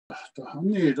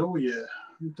Hanni roje,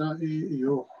 da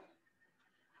jo.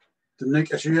 Den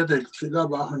nek asje del trilla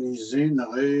bachen izin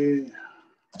re.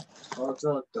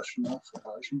 Vater dashna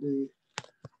khashndi.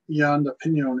 Yan da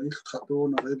Pinon ich trato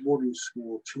na boarding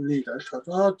school chimney da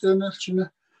trato den chine.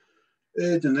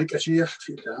 Den nek asje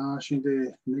trilla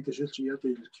shinde nek asje trilla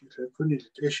del trilla kunni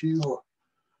eshi ho.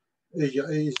 Ja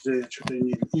is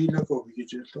chudeni ila go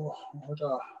bigelto.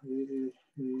 Oda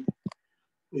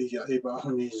ja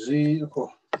bachen izin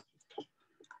ko.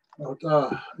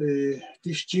 Oda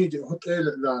disjid hotel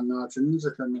la na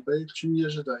tinze kan re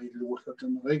chinje da ilu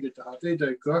kan rege da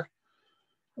da gar.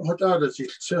 Oda da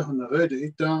ziltse han rede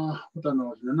ita oda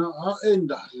no na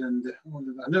enda lende.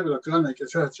 Oda never kan ik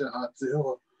chacha hat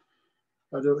ho.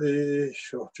 Ado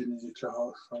sho chinje kla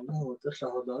ho da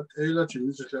sha da ela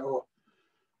chinje kla ho.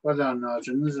 Wala na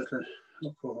chinje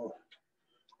ko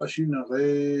ashina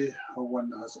re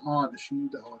hawan has ad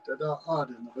shinda da ad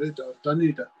re da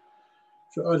tanida.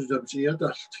 So as the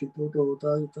Ziada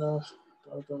da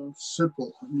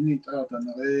simple neat out and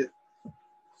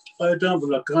I don't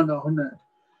like Grana Hone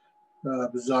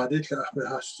Bizarre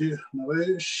Hasti,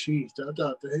 no she da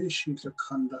she the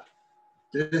Kanda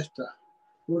Data.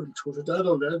 Wouldn't choose it out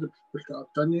of there, the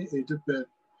Tani, a bed.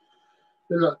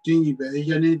 The Latini Bay,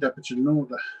 Yanni, the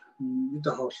Pachinoda,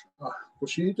 the house.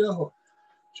 Was she there?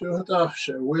 She had a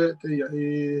way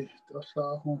the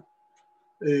home.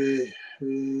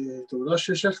 To da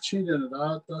shishakchin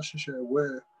da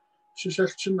shishawe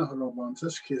shishakchin na haloban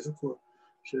teskis ko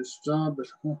shistan bel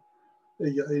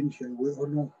ya in here we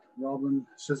hono Robin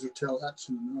scissor tail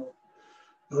Attson no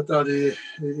hota de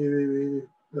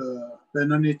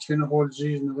benani tin hol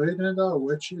zis na reden da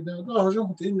which da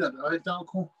hojo tin da I da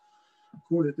ko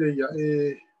de ya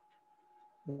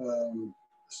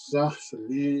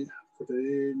sachli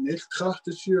de nicht kracht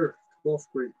is hier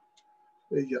bothbury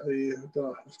ja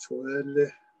da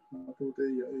toelle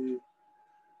de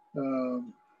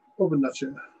obenatje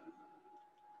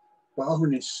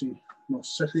bahunissi no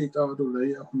seli da do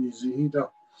le ahunizi da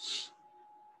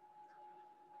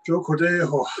jokode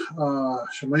ho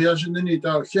shmaya jini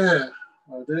da ke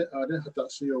ade hata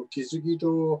sio kizigi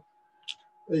do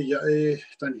ja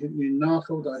dan hinni na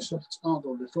go da is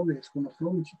do le to me kono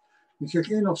flom ni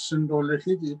ke no sin do le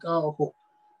hidi da ho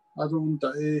adun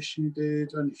da shinde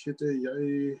dan hite ja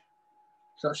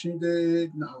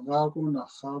Shashinde Nahagha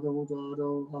Nahagha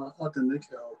do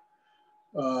Atenekao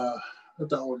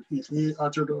Adol Iri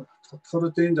Ajodo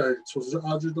Torodin da Tuzra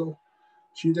Ajodo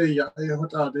Shinde Ya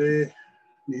Hotade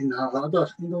Ninhagada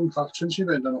Indon Hachinshi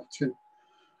Vendanotin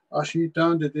Ashi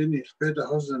Dan the Dini Beda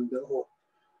Husband or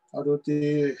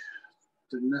Adoti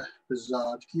the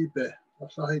Bizarre Kibe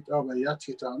Asahit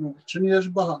Abayatitano Chinias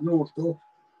Bahat Norto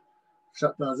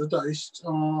Shatazada East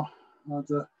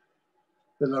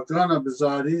the La Grana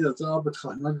Bizarri, that's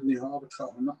Abethanani,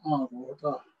 Abethana,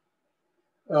 water.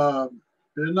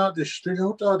 They're not the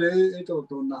Strihota, they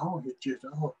don't know how he did.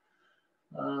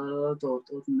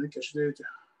 Don't make a state.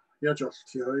 Yajos,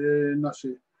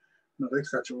 Nasi,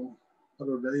 Narekacho,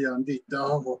 Aroday and Di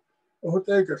Davo.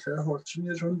 Otega,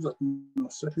 Chinians that no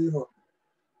Sefiho.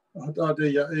 What are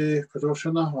they,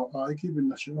 Kadoshana, or I give in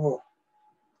National?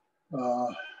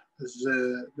 Is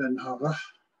Nahagha,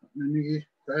 Minigi,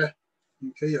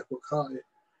 Kaya Hokai,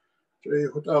 Jay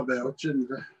Hotabe, Hotchin,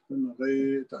 the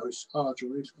Ray, the house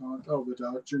archery, over the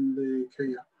Arjun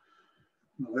Kaya,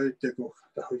 Ray Dego,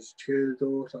 the house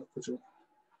Kildo, Sakujo,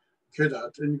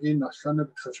 Kedat, and Gina Sana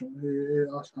Kachon,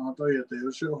 asked Nada, they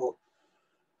also.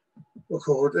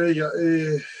 Okay,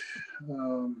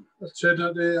 said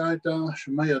that I dash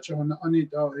my John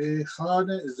Anita,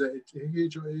 Hade is a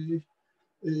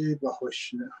Bahosh,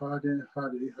 Hade,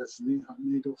 has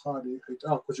needle Hade, it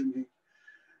Akujini.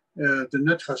 The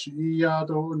net has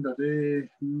Iado and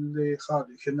the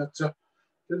Hadi Hinata.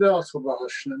 The also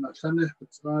Bahosh and Atane,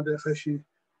 but the Hashi,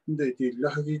 they did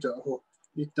Lahida ho,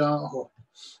 Ita ho.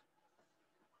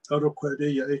 Aroquede,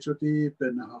 HOD,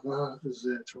 Benahava,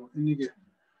 Zeto, Inige.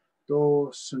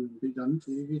 Dos and be done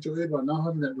to Eva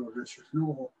Nahan let no rest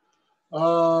no.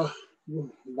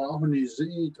 Bahani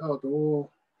Zit out o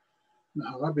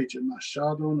Nahabich and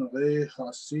Mashado, Nare,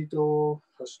 Hasito,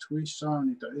 has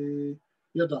Twisan,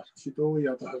 Yada, Kito,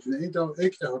 Yada, has Nada,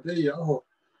 Eka, Yaho,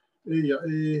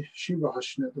 Shiva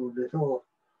Hashnet or Leto.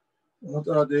 What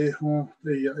are they home?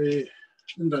 They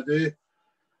in the day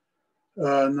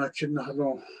Nakin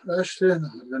Halo, Ashton,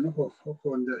 Lenoho,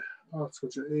 on the arts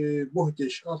which a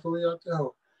bohtish Atoya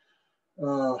Tao.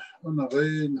 On a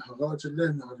rain,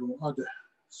 Havajan, Halo, other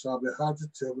Sabe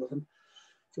Hadit,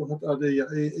 so what are they?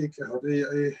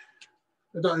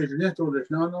 That is net or if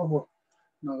nano,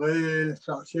 Nare,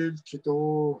 Sakil,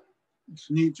 Kito,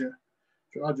 Snitcher,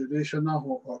 Ajudation na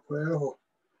ho akweho.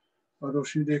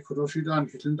 Adoshi de kuroshi dan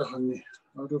kitinda hani.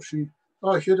 Adoshi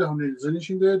sheda hani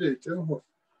zanishin de ho.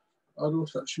 Ado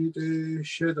sashi de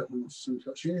sheda hunsun.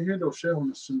 Sashi hedo she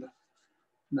hunsun.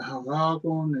 Nahagha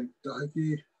go ne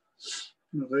dahiki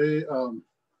re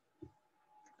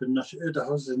بالناس إذا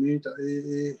هزني دا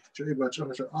جاي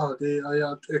بجاه ده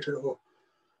آيات إكله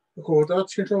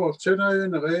كودات كده وقتنا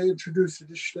نغى introduce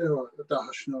دشته دا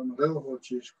هشنا نغى هو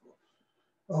چیزکو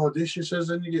دیشی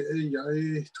سازنی یا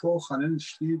تو خانن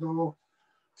شلیدو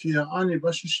که آنی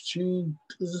باشش چین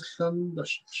تزلن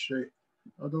داشت شی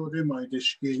آدو دی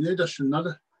مایدش گینه داشت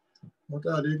نده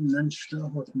هداری ننشته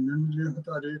هد ننلی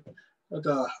هداری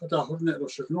هدا هد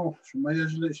نروشت نو شما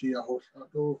یجلیش یا هد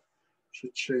آدو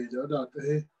شد شی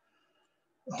داده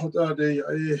هداری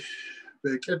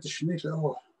بکتش نیله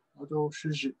هو آدو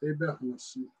شجی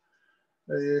بیبرنسی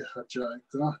حجای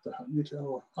گناه ده نیله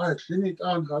هو لینیت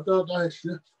آن هدا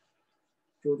دایشله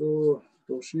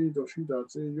دوشی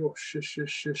دادی یو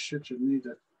شش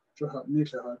جنیده جو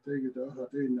نیله هده گده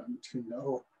هده نمیتونه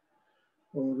هو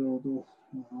دو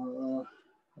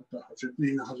هدا حجت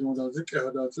نین هزون دادی که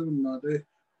هدا زن نده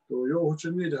دو یو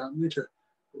جنیده هم نیله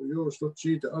دو یو استاد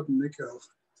جیده آد نیکه ها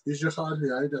ایجا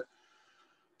خالی ایده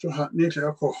جو نیله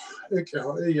اکو اکه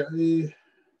ها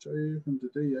جای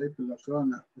کنده یای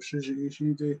بلکانه وشجی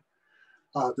ایشی دی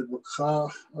آده بکخا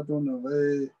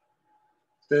آدونه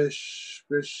beş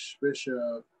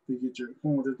bilgici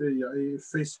konuda ya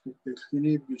Facebook'ta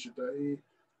yeni bilgici da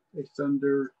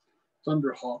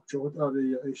Thunderhawk çok da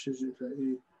ya şey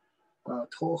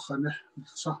tohane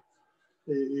sa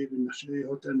bir şey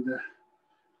hotelde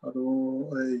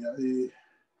ado ya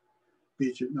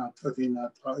bilgici na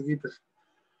agi bir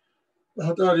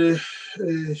hatta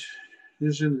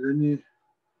yüzün yeni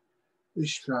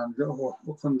işlemde o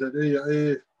konuda da ya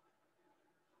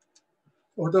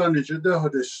o da nice de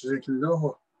hadi şekilde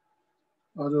o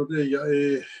adı da ya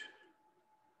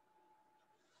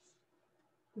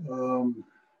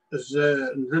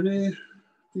ze nreni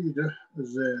dide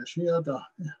ze şiyada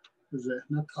ze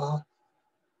nata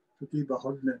tuti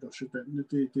bahad ne doşte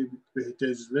neti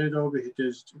behtezle do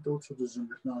behtez do tutu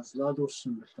zimnazla do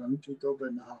simlan ti do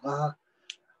ben haga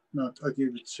nat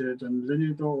agibitse den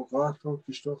leni do gato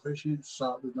kişto kheshi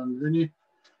sa'dan leni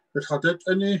بخاطر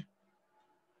اني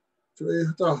تو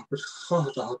اهدا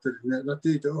بخاطر هاتر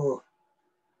نتي do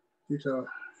dita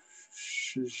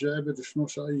شجابة شنو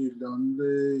شيء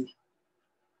لانلي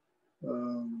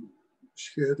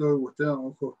شكيدو وتا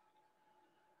اكو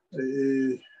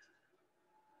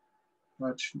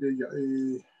ماتش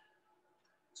دي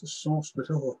سونس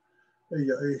بتاعه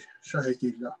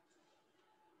شاهدي لا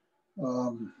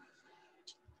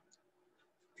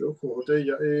جوكو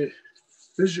هدي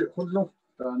فيجي كله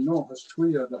دا نو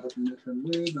هستويا دا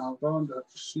هتنفلي نعطان دا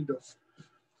تسيدو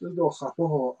دو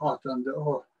خافوه آتان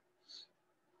ده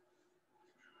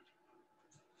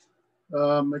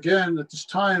again, at this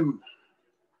time,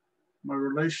 my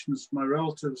relations, my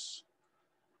relatives,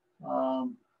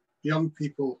 young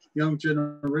people, young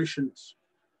generations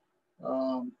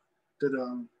that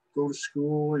go to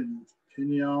school in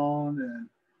Pinon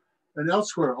and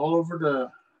elsewhere, all over the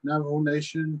Navajo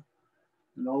Nation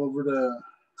and all over the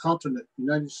continent,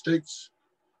 United States.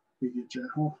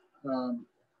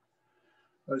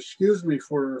 Excuse me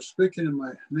for speaking in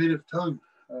my native tongue.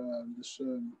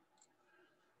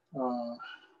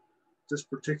 This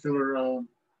particular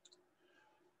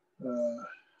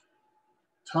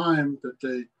time that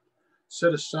they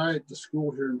set aside the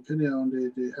school here in Pinon,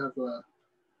 they have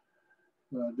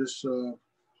this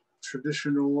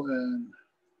traditional and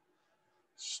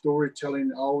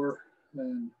storytelling hour,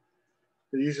 and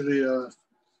they usually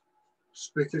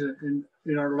speak it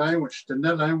in our language, the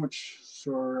net language,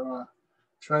 so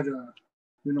try to,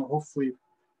 hopefully,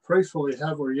 prayerfully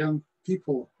have our young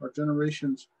people, our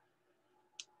generations,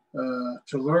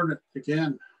 to learn it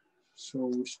again. So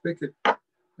we speak it,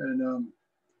 and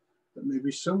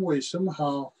maybe some way,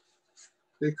 somehow,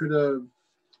 they could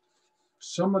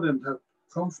some of them have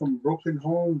come from broken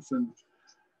homes, and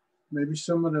maybe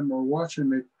some of them are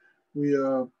watching. We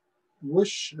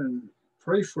wish and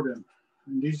pray for them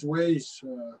in these ways,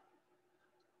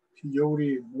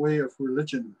 peyote way of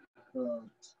religion.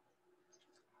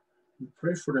 We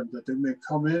pray for them that they may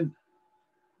come in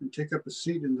and take up a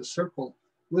seat in the circle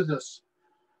with us,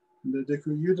 and that they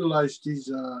could utilize these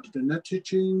the net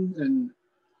teaching and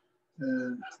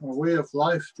our way of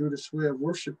life through this way of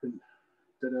worshiping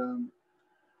that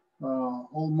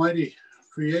Almighty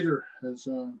Creator has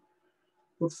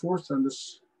put forth on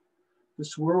this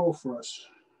world for us,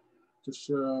 this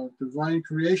divine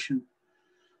creation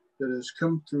that has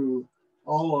come through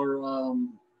all our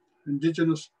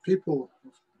indigenous people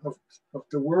of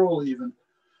the world even.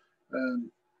 And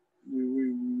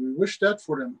we wish that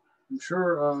for them. I'm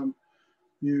sure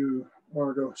you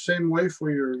are the same way for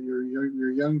your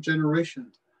young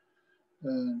generation.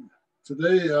 And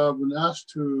today I've been asked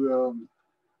to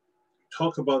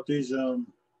talk about these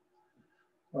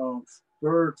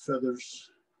bird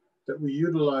feathers that we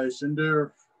utilize in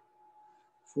there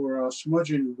for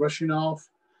smudging, brushing off,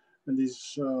 and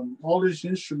these all these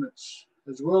instruments,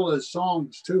 as well as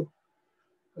songs too.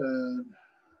 And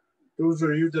those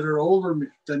of you that are older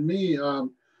than me,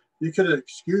 you could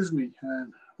excuse me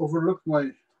and overlook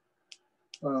my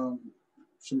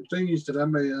some things that I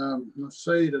may not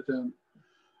say that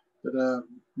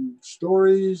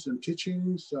stories and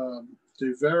teachings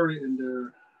they vary in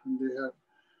their and they have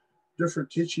different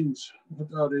teachings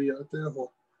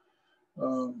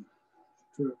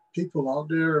to people out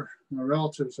there, my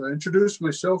relatives. I introduce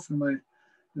myself in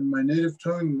my native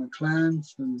tongue, my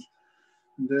clans, and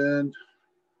then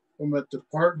I'm at the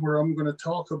part where I'm going to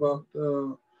talk about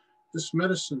this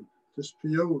medicine, this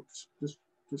peyote,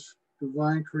 this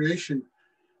divine creation,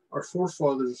 our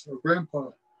forefathers, our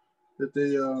grandpa, that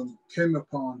they came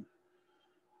upon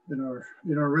in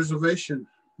our reservation.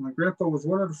 My grandpa was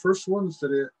one of the first ones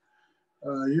that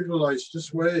utilized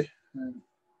this way, and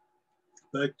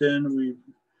back then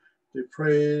they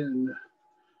pray and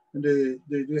they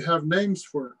have names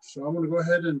for it. So I'm going to go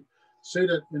ahead and say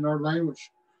that in our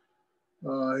language.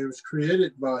 It was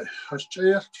created by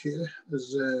Hashayati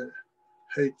as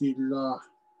Haiti La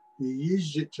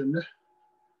Yijitane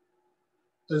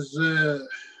as the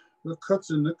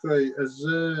Cutton Nikai as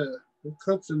the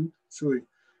Cutton Sui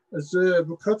as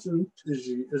the Cutton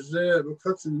Iji as the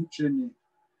Cutton Jenny.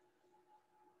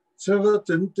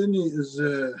 Saratan Dini is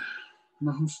the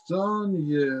Mahustan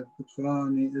Ye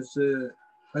Bukrani is the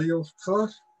Hayos Kar,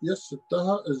 yes,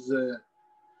 Taha is the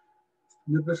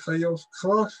Nibet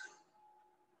Kar.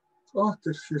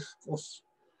 This is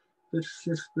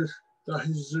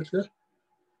the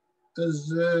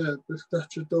as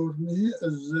Bistachadorni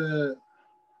as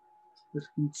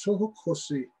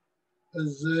Sohokosi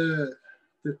as the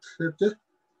Trete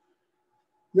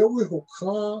Yawi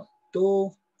Hoka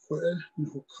do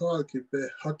Hoka Gibe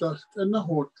Hadat and the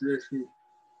Hot Lehi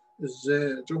is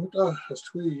the Jota has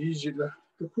 2 easy the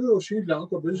Kuyo Shila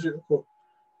Biziko.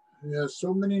 He has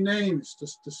so many names,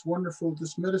 this wonderful,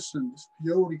 this medicine, this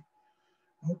peyote.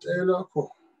 Hot elako,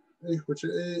 which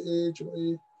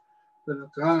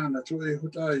Benagana to a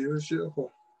Huta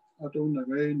Yusho. I don't know, a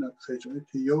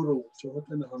Kyoto, so what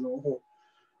in the Hano,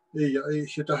 a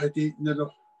Hitahiti Nelo,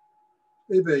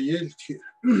 a Bayelti,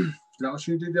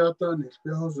 Lashi did that and his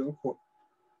Behazoko.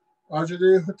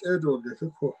 Ajade Hut Edo,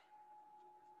 the Cook.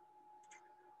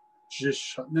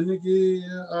 Jish, Nenigi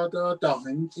Ada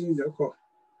Dahin in the cook.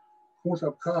 What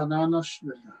up Kanana,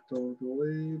 to the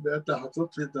way better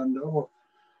Hatut than the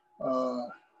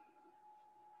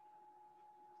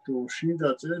to see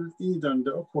that Eden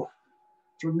the Oko,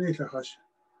 Jamaica has.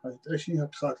 I actually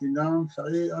had tracking down,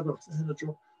 say, out of the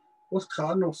job. What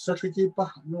kind of certificate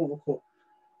back? No, Oko.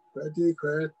 But they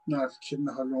quite not kidding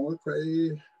her no,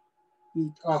 quite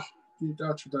the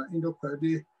Dutch that Indo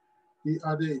Quadi, the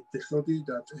Ade, the Sodi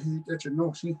that he that you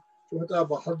know, see, so what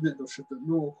about Hudnet or should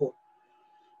no Oko.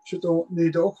 Should don't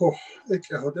need Oko,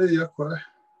 Ekahode,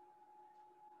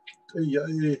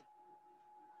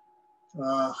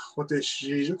 what they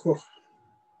see, Oko.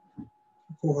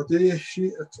 وهذه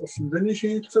شيء أصلاً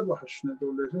شيء تبعش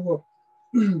ندوله هو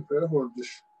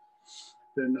فهودش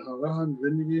لأن هذا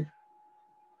بنيجي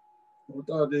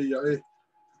وتعدي يعني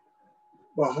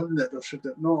بحضنا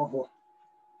رشدة نوعه.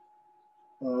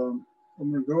 I'm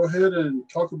going to go ahead and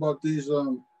talk about these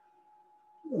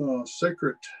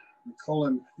sacred, we call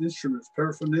them instruments,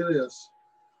 paraphernalia.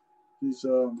 These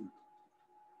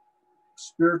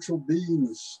spiritual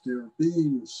beings, they're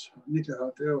beings.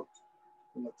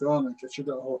 Latana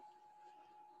kechida ho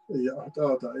ya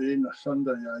hata ina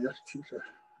sanda ya yaktika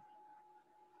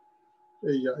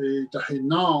ya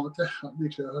tahina te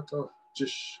nikla hata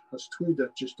just has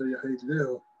tweeted just ya hate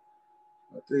leo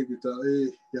ategita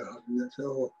ya hadne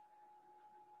ho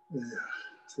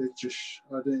it just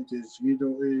I think it's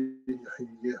gido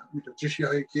ya mita just ya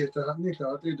hate ta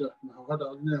nikla atida na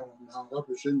hada ne na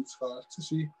represent fa to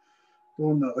see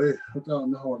dona hata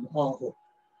na ho aho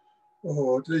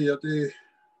oh te ya te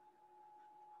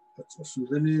Attson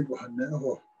Dine behind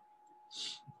now.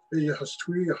 He has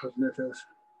 2 had net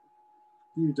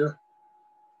either.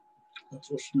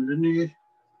 Attson Dine.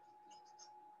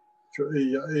 So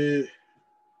the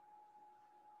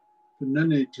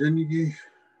nanny Drinigi.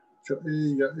 So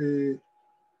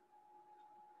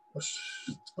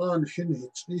Shin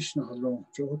hits Ishna alone.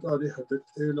 So what are they had it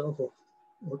Elaho?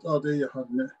 What are they had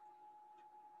ne?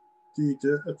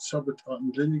 At Sabbath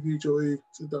and Lenigi Joy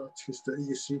to that his the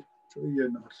easy Joy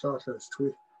and Sata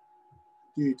Twi.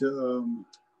 Did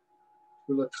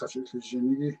will at Kashik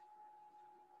Jenigi,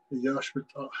 the Yashbit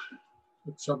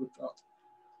at Sabbath.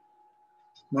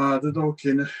 Ma the dog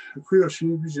in a queer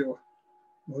shin visual.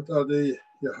 What are they?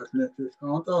 Ya had net with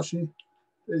Aunt Ashi?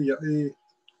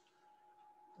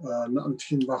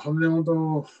 Nantin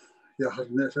Bahamlemondo,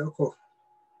 Yahagnetako,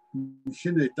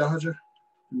 Shine Dahaja,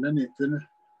 and then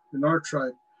in our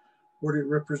tribe, what it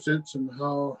represents and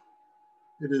how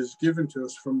it is given to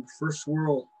us from the first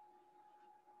world,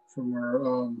 from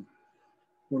our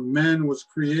when man was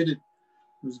created,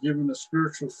 was given a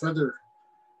spiritual feather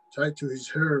tied to his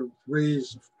hair with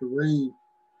rays of the rain.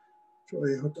 So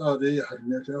I hot out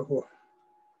Yahagnetako.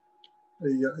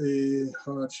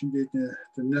 Had she did the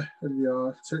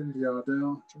Nehelia, Telia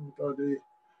down, so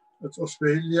that's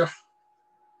Australia.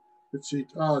 It's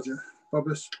it Aja,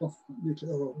 Babes of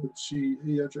little would see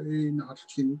Aja not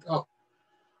kind up.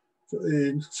 So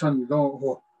in San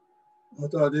Law,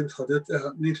 what are they for that?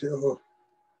 Neatly,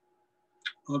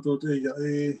 although they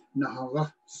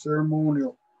Nahagha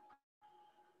ceremonial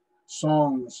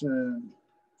songs and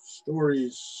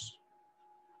stories,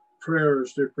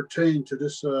 prayers, they pertain to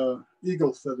this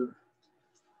eagle feather.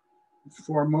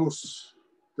 Foremost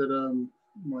that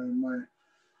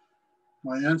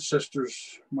my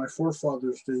ancestors, my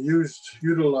forefathers, they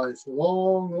utilized a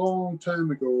long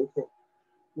time ago,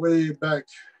 way back.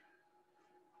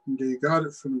 And they got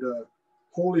it from the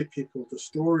holy people, the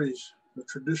stories, the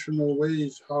traditional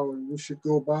ways, how we should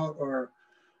go about our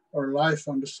life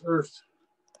on this earth,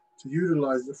 to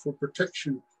utilize it for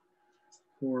protection,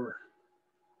 for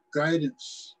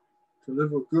guidance, to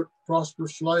live a good,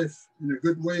 prosperous life in a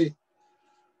good way.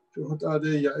 To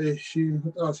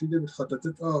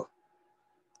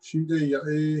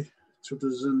the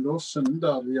Zendos and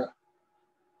Dalia.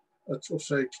 That's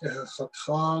also a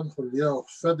Khathan, Holia,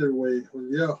 featherweight,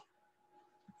 Holia.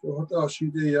 So what else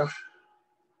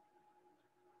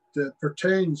that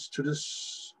pertains to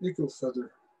this eagle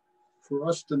feather? For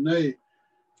us to know,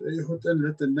 they hot and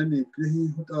let the nanny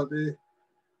play, what are they?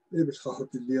 They was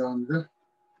hot in the under.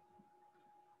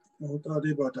 What are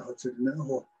they about the hot in the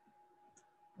hole?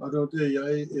 I don't know,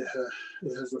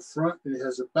 it has a front and it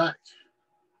has a back.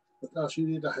 But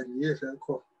actually, the idea that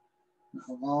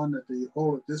on that they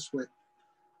hold it this way,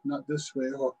 not this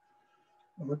way. Or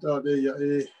what are they?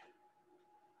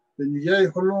 Then yay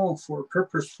hold for a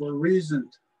purpose, for a reason.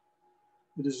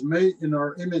 It is made in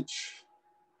our image.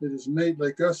 It is made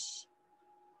like us.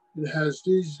 It has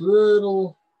these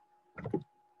little.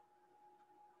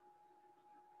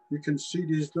 You can see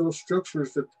these little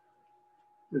structures that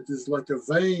it is like a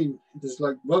vein. It is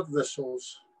like blood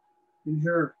vessels in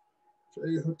here.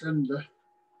 And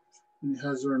it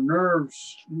has our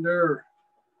nerves in there.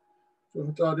 So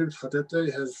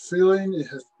it has feeling, it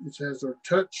has our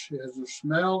touch, it has our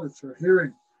smell, it's our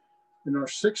hearing, and our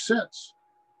sixth sense.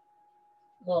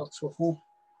 Oh, so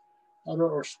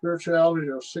our spirituality,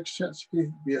 our sixth sense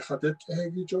be hadet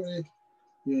hegi joy,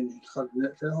 yen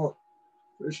hadnet ho.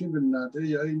 Ishin bin na de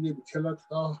ya ni be kelat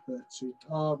bet sit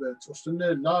bet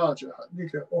ostene large ni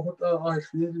ke ohota I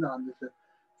feel na ni ke.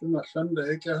 So na sanda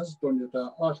ek has donya da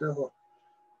ho.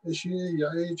 Ishin ya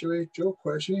joy jo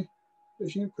question.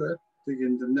 Ishin kwet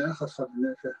begin the necha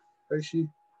hadnet. Ishin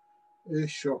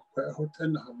shock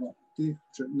hotel hamo di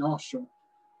nation.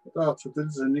 That's what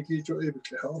is a Nikki to able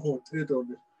to help it.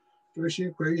 So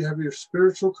you have your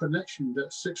spiritual connection,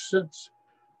 that sixth sense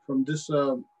from this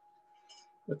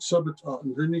at Sabbath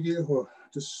and Renegi or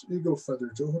this eagle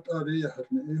feather. So what are they had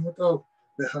hotel?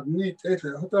 They had neat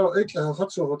hotel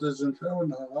hotso hotels in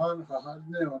town had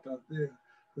ne what they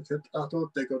but I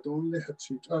thought they got only had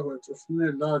seat out of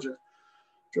near larger.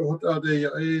 So what are they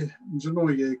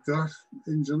Genoye got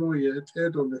in Genoye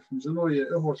Edo in Genoye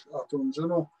Ehos Atom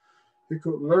Geno. He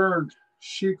could learn,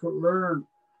 she could learn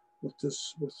with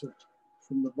this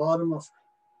from the bottom of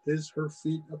her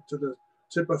feet up to the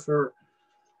tip of her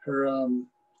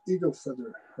eagle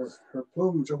feather, her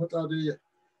plumage. What are they?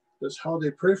 That's how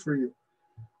they pray for you,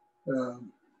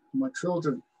 my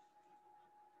children.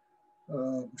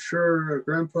 I'm sure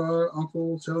grandpa,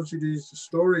 uncle tells you these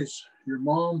stories. Your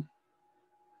mom.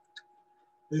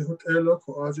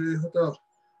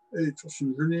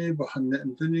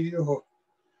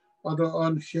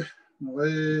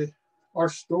 Our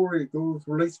story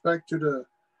relates back to the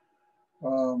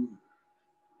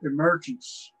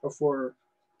emergence of our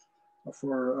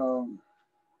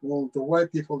well, the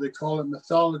white people, they call it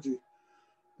mythology.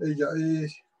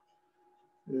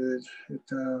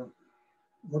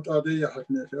 what are they?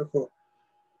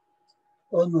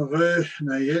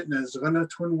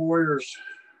 Twin warriors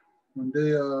when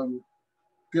they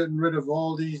getting rid of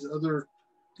all these other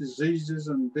diseases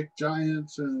and big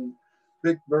giants and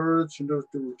big birds, and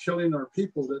they were killing our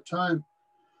people at that time,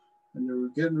 and they were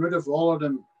getting rid of all of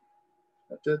them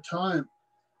at that time.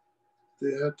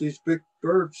 They had these big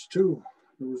birds too.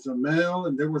 There was a male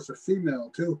and there was a female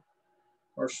too.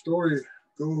 Our story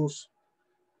goes,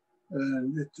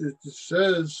 and it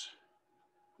says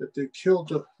that they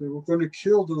were going to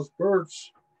kill those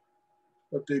birds,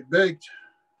 but they begged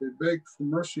for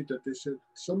mercy. That they said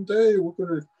someday we're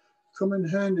going to come in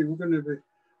handy. We're going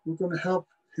to help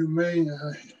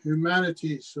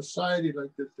humanity, society,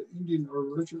 like the Indian or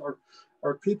religion,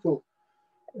 our people.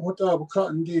 What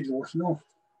indeed, Lord, no.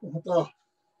 What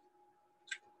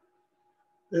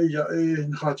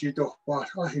Haji do, but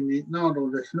I need now no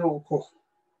let no ko.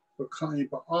 But can't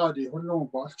ba adi hono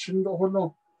ba chindo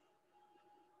hono.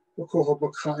 Ko ba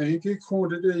can't ki ko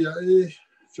de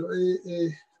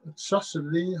so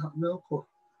suddenly no ko.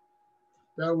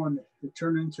 That one it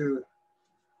turned into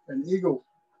an eagle,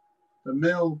 the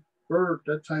male bird.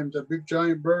 That time the big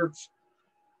giant birds.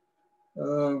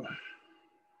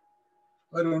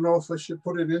 I don't know if I should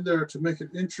put it in there to make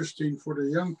it interesting for the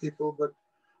young people, but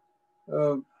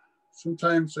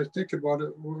sometimes I think about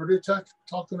it. Were they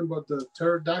talking about the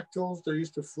pterodactyls that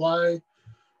used to fly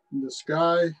in the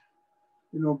sky?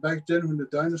 You know, back then when the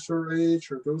dinosaur age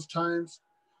or those times,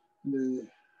 they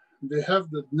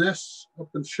have the nests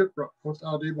up in shipwreck.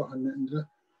 The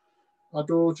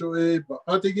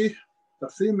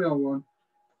female one,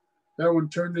 that one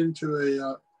turned into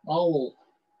a owl.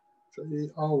 So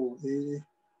owl,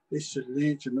 should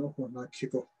lead, you know, when I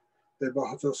kick off. They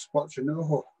bought those spots, you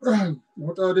know.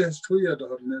 What are these two years? They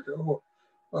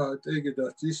get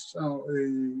that. This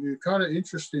kind of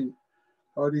interesting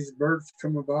how these birds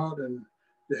come about, and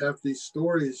they have these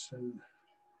stories, and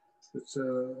it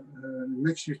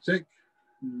makes you think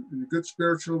in a good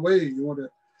spiritual way. You want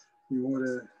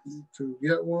to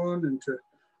get one and to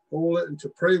hold it and to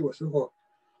pray with it,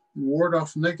 ward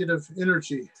off negative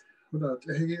energy. The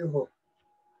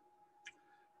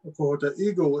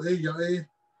eagle,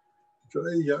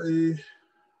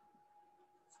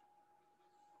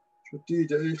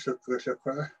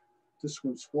 this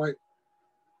one's white.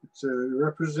 It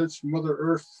represents Mother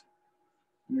Earth,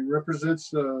 and it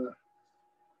represents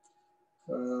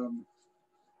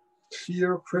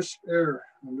clear, crisp air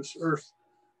on this earth.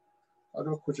 I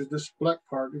don't put this black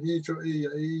part.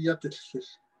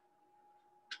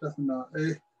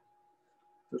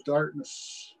 The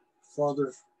darkness,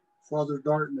 Father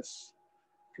darkness.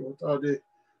 It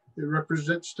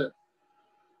represents that.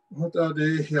 What are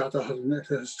they?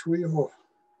 Has twee ho.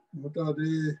 What are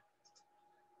they?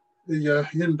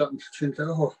 Hindan chinta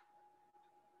ho.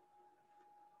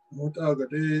 What are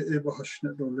they?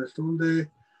 Ebahashnet on the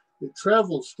it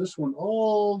travels this one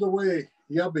all the way.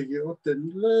 Yabi got the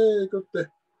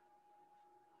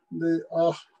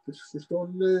this is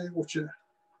only what you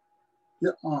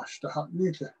the hot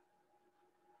neatly.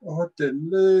 What the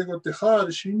got the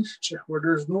hard where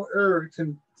there's no air, it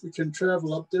can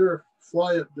travel up there,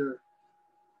 fly up there.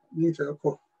 Neatly.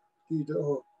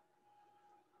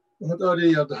 What are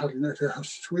they at the hot net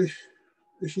has twee?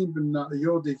 It's even not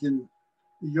yodigin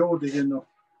no.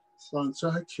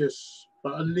 Kiss.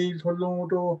 But I leave for long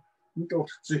though, don't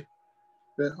see.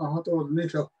 But I had all the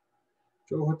nature.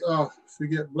 So what if you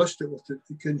get blessed with it,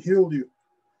 it can heal you.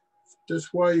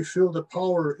 That's why you feel the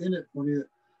power in it when you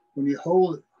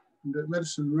hold it. And the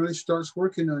medicine really starts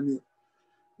working on you.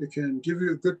 It can give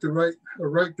you a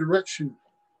right direction.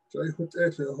 So I put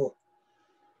that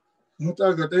what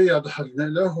I got the had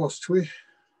was twee.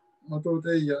 I thought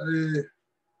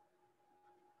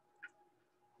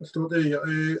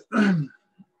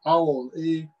owl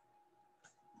you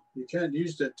can't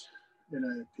use that in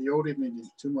a peyote meaning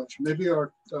too much. Maybe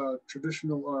our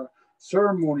traditional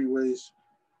ceremony ways.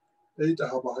 They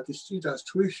have a distinct as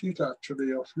tweet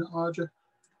actually of Nahagha.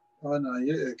 And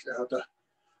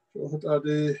so what are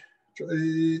they?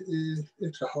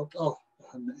 It's a hot off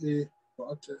and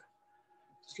but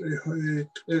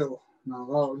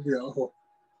Nahagha.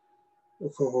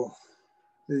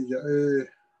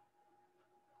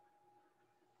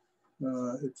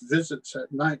 It visits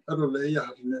at night. I don't know. You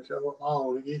have to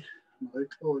owl. I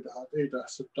told that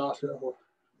so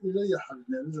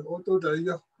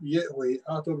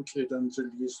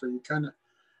you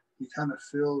kind of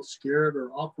feel scared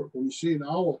or awkward when you see an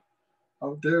owl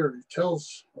out there. It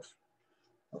tells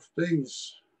of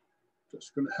things that's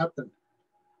going to happen.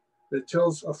 It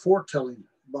tells a foretelling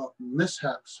about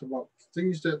mishaps, about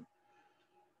things that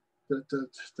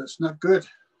that's not good.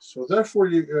 So therefore,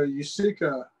 you seek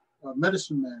a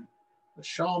medicine man, a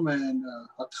shaman,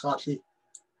 a tchati.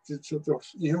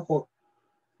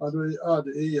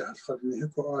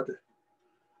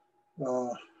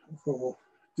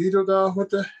 Gido da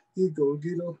hote, ego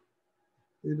gido,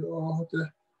 hote.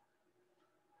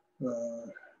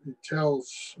 It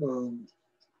tells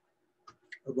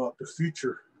about the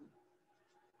future.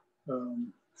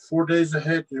 4 days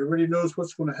ahead, everybody knows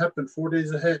what's going to happen 4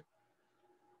 days ahead.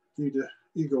 Gido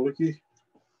ego liki,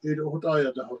 gido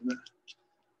hotaya da hotne.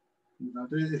 Na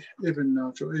de even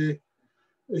now jo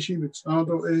she would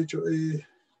ando jo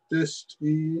test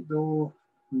do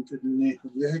ne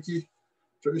yeki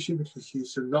jo she would he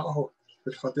se laho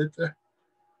het hadete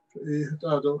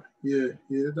do ye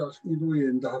da ido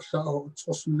ye da sa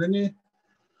osneni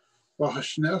wa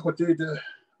hashna hotide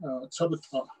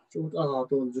sabta jo da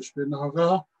do just bin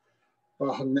Nahagha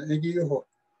wa hanne egi ho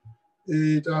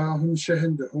da hun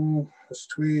shehende ho has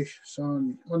twi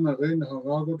san anna rein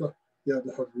Nahagha da ja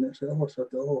da hat ne se ho sa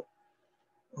do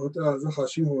هذا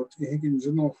زخاشين هو تيجي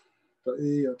نزنو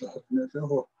تأي تحطنا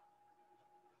له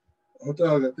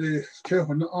هذا قدي كه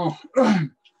هنا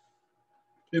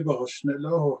إبا هشنا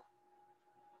له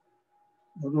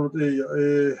هذا دي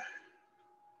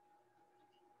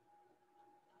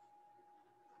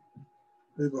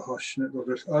إبا هشنا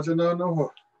له أجنا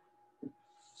نوه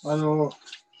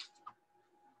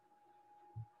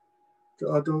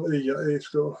أدو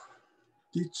إيشلو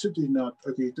ديتسدينات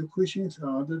أكيد كويشين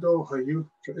هذا دو هيو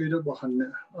إذا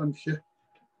بحنا أنشة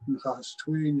نخاص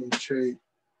توين شيء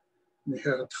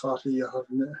نهار خالي هذا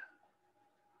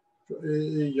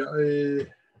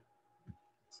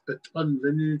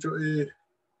أتأنى جو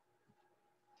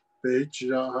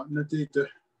بيجرا نديته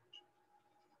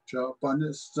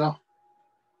جابانيستا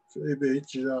جو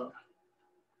بيجرا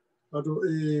أدو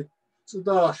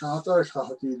تدا شاطر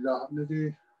شاطي لا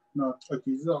ندي نات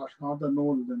أكيزا شاطر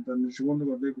نول دن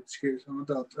جون قدي بتشكي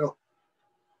شاطر تأو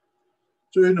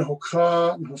جو إنه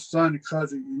خا نحسان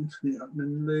خازي إنتني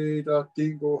من ليدا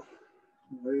تيجو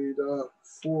ليدا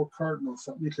four cardinals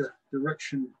that need to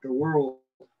direction the world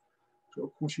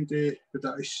so kushite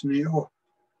beda isneo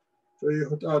so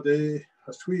hot ade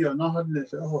haswiya na hadne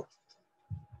se hot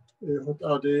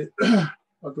ade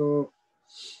ado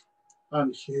an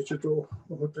hijeto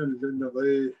hot en den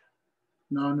ve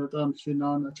nana dan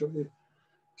sinana so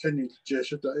kenny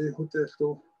jeshta hotel to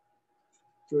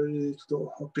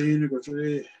bene go to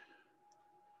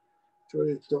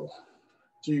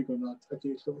jibana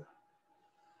ati so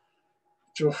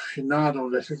jo hinado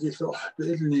le so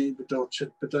belni bedo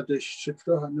chit beda de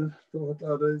chitro han to hot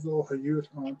ade zo hayur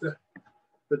ante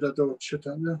beda do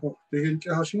chitane ho begin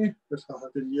kashi bes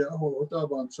hadilia ho hot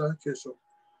avansa keso.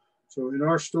 So in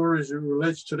our stories, it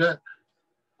relates to that.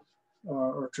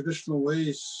 Our traditional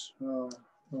ways,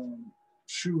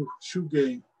 shoe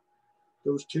game,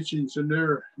 those teachings in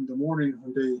there in the morning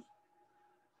when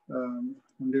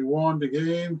they won the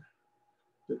game,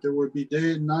 that there would be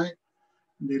day and night,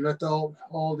 and they let out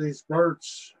all these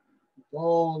birds,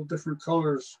 all different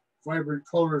colors, vibrant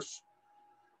colors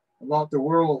about the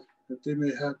world that they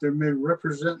may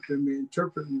represent, they may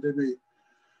interpret, and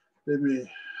they may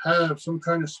have some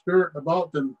kind of spirit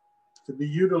about them to be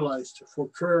utilized for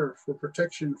prayer, for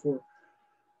protection, for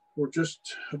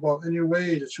just about any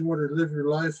way that you want to live your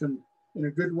life in a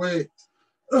good way.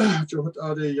 And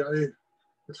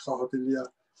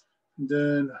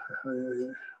then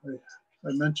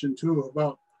I mentioned too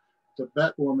about the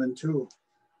Batwoman too.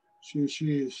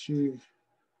 She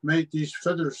made these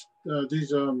feathers, these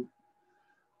to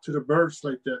the birds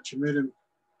like that. She made them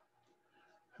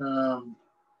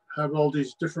have all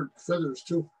these different feathers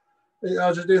too.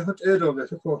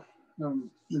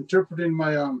 Interpreting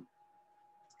my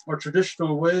our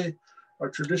traditional way, our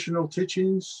traditional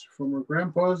teachings from our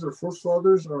grandpas, our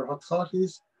forefathers, our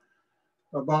hathatis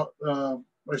about.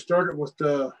 I started with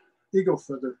the eagle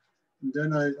feather, and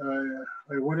then I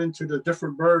went into the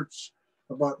different birds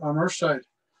about on our side.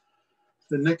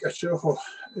 The neck I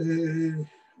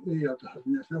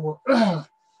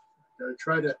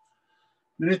try to.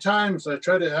 Many times I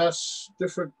try to ask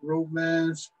different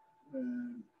romance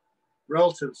and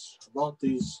relatives about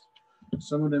these.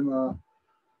 Some of them,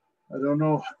 I don't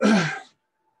know,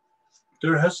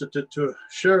 they're hesitant to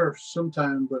share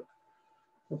sometime, but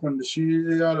when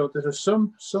there's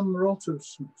some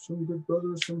relatives, some good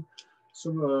brothers,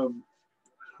 some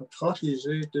Tatis,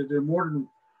 they're more than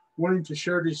willing to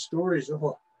share these stories.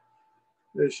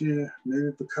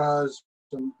 Maybe because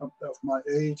of my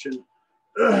age and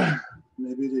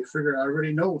maybe they figure I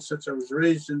already know since I was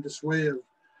raised in this way of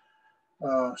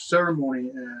ceremony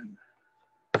and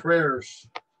prayers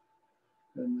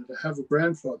and I have a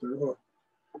grandfather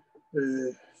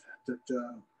that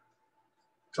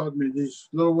taught me these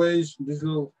little ways, these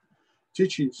little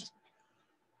teachings.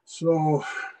 So,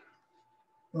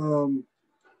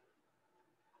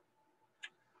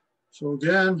 so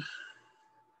again,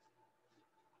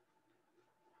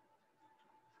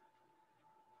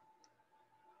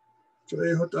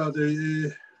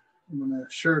 I'm gonna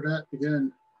share that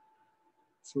again.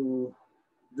 So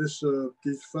this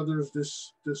these feathers,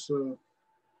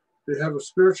 they have a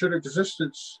spiritual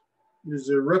existence. It is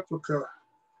a replica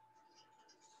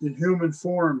in human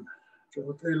form. I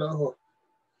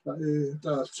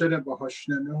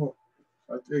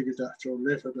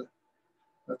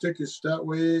think it's that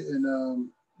way in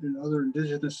other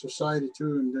indigenous society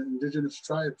too, in the indigenous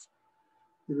tribes,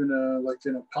 even like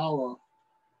in a powwow,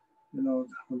 you know,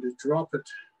 when they drop it,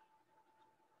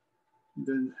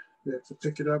 then they have to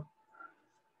pick it up.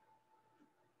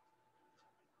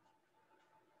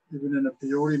 Even in a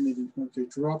peyote meeting, when they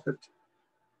drop it,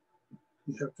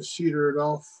 you have to cedar it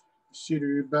off,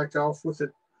 cedar it back off with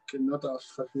it.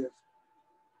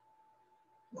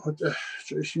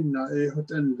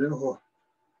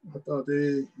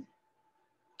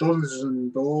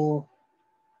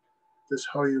 That's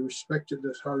how you respect it.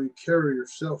 That's how you carry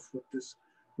yourself with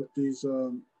these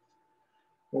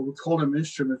what we call them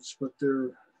instruments, but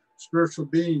they're spiritual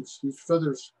beings. These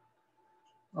feathers.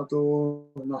 They're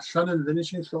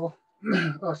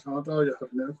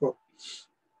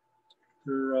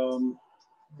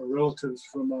relatives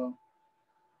from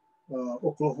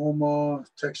Oklahoma,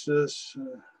 Texas.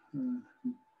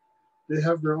 They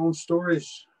have their own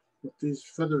stories with these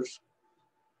feathers,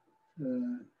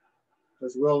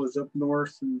 as well as up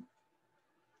north, and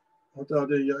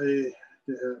they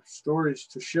have stories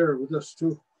to share with us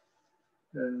too.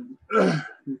 And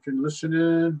you can listen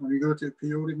in when you go to a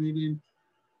peyote meeting,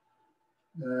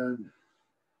 and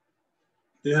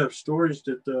they have stories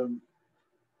that a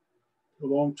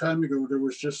long time ago there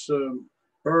was just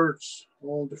birds,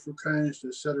 all different kinds,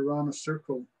 that sat around a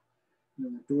circle, you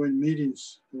know, doing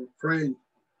meetings, they were praying,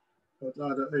 and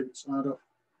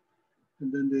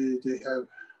then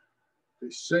they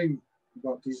sing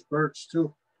about these birds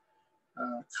too.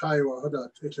 They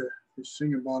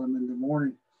sing about them in the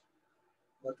morning.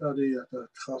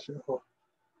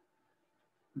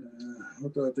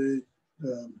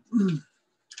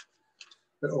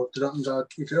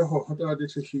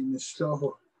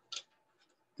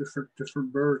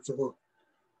 Different birds.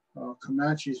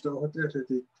 Comanches.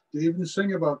 They even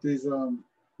sing about these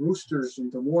roosters in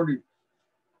the morning.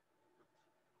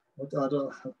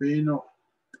 Pinon,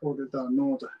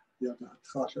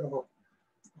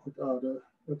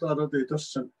 they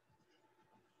just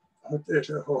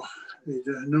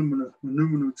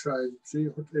tribe. See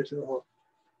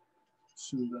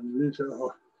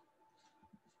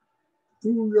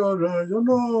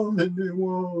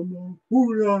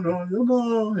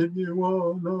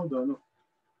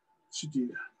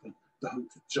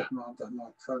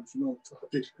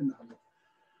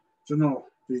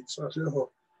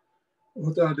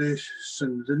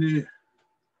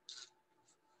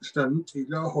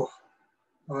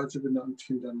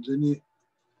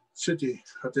city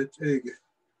had it egg.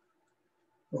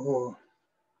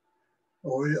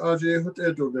 Azee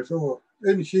hotel leho.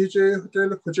 En hije hotel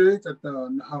kuje at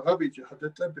Nahagha beach had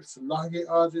it bits lagi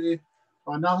Azee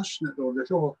anashne do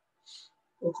leho.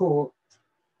 Oko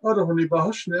Arahoni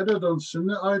bahashne don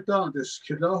sinne aita this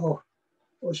kilaho.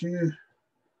 Oshi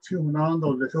Pinon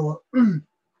leho.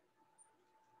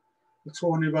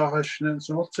 Tony bahashne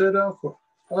so tedako.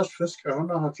 As friska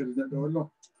hana hachilne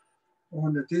dolo.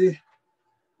 On the day,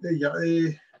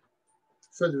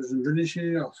 feathers in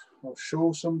Vinicius. I'll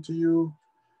show some to you.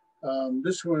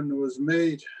 This one was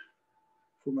made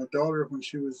for my daughter when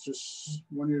she was just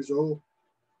 1 year old,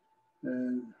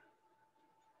 and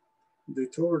they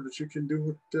told her that she can do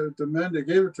what the man that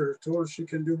gave it to her told her she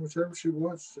can do whatever she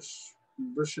wants, just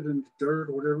brush it in the dirt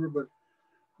or whatever. But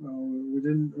we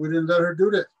didn't let her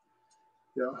do that.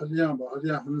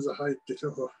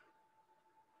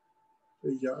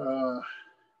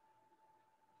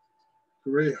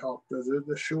 Greyhawk does it,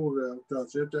 the shoulder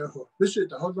does it.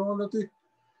 Visit how long it is.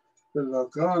 The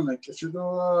gun like it's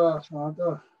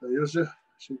the use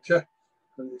she check.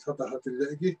 And it's had to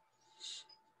legi.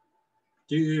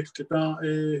 It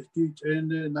in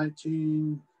the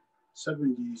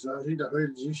 1970s. I think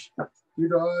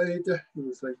it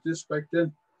was like this back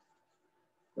then.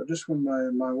 But this one, my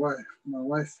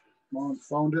mom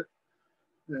found it,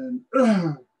 and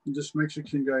this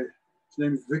Mexican guy, his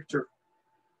name is Victor.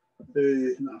 I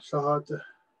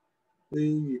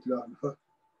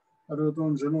don't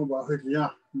know about it.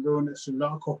 Yeah, doing it in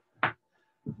Laco.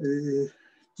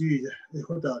 die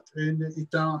goed dat. En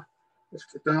ik dan is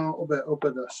gedaan op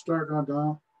de start aan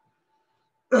dan.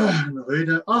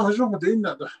 Hij zong het in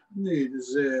dat. Nee,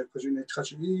 dus because in het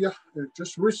Kashia,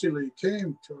 just recently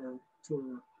came to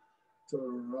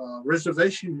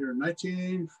reservation here,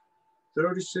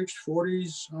 1936,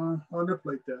 40s, on up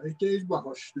like that. It is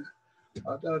Bahosh. Det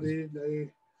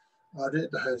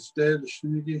has dead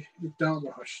sniggy, it down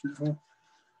the hush.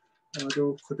 I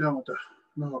do could out the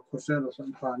no consensus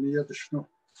and honey at the snow.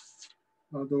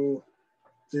 Although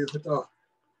they put a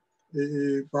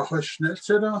Bahosh net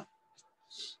said,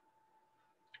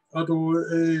 although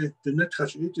the net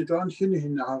has eaten on Hinny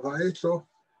in Nahagha, so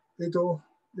it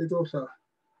also.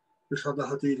 Dus hadden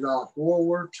had die la World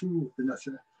War II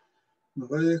binnen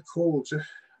very cold.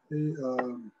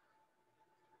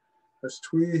 As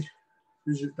twee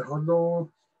visit the hallo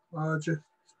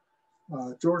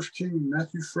George King,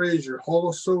 Matthew Fraser,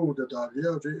 Hollow Soul dat daar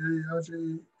ja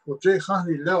wat je gaan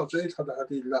niet laat je had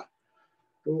die la.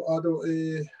 Do ado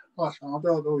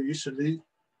ado usually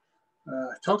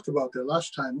I talked about that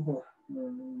last time.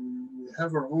 We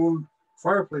have our own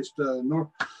fireplace.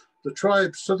 The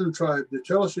tribe, Southern tribe, they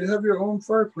tell us you have your own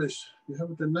fireplace. You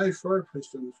have a nice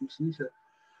fireplace. And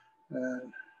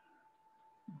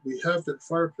we have that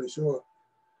fireplace. So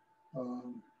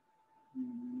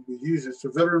we use it. It's a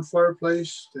veteran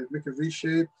fireplace. They make a V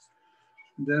shape.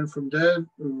 And then from then,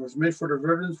 it was made for the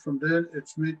veterans. From then,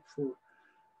 it's made for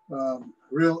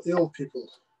real ill people,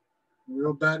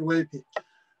 real bad way people.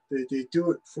 They do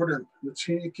it for them. There's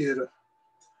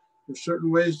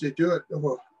certain ways they do it.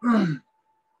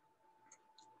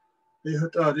 They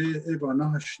had about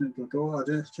Nahagha do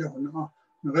they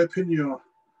no opinion.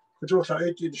 Could I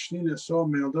eat the Schnee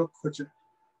sawmill up? Could you?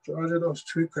 So I did those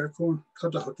three carcoon,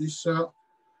 cut out this out.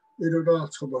 Either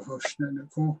that to Bahashne,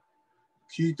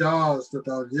 key dolls that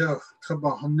are yeah,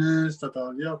 Kabahanes that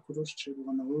are yeah, could us check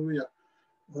on the Luya.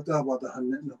 What about the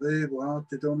Hanet Nave? What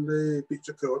they don't lay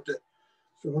pizza coat.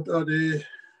 So what are they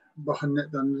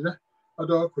Bahanet than that? I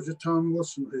don't could you Tom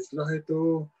Wilson, his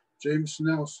Lahito, James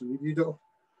Nelson, you do.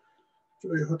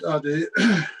 So you had the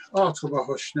art of a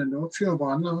Hoshne, no,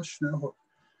 Fiobana Hoshne.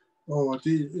 Oh,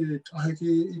 the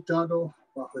Tahiki Itado,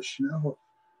 Bahashne,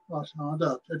 as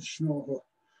that, additional.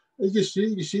 You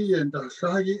see, and the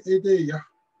Sagi Edea,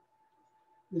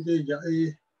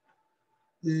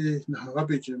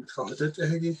 Nahabijin, Kahadet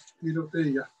Egi,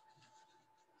 Idodea.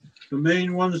 The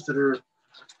main ones that are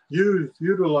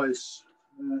utilized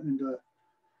in the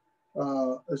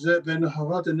Azee Ben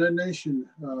Havat in that nation.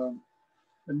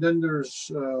 And then there's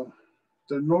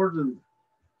the northern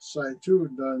side too,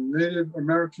 the Native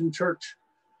American Church.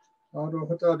 The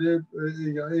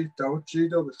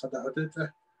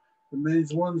main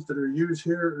ones that are used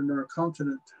here in our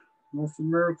continent, North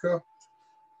America,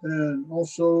 and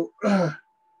also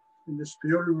in this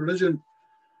peyote religion,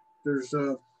 there's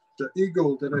the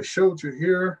eagle that I showed you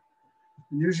here.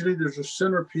 And usually there's a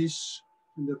centerpiece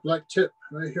in the black tip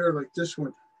right here, like this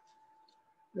one.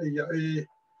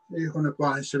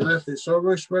 It's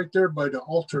always right there by the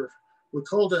altar. We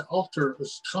call that altar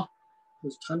as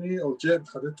Tani or Jeb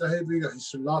Hadetahebiga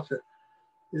Hisalata.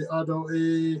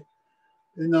 Ado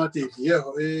not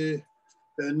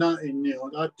not in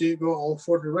that go all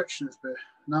four directions, but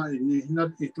not in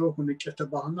not ito when it gets a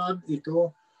bahanad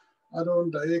ito. I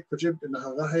don't kujib in the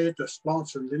Nahagha the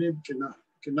sponsor Linim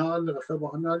Kinal the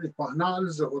Bahanad Bahanal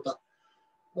Zahota.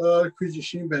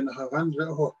 Kujishim Ben Hagan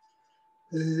Zaho.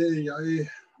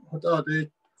 What are they?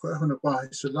 Quite on a buy.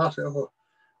 So last I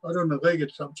don't know. They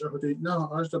get some sort of now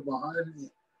as the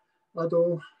behind. I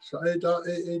don't say that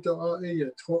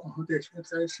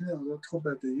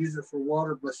they use it for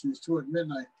water blessings too at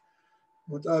midnight.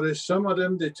 What are they? Some of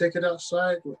them they take it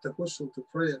outside with the whistle to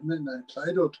pray at midnight.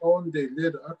 I don't own they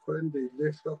lit up and they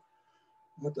lift up.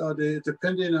 What are they?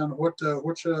 Depending on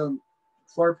which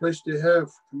fireplace they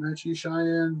have, Comanche,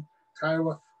 Cheyenne,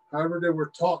 Kiowa, however they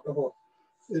were taught.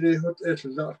 It's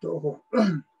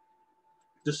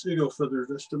this eagle feather.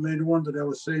 That's the main one that I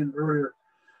was saying earlier.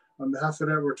 On behalf of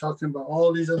that, we're talking about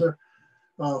all these other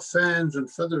fans and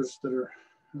feathers that are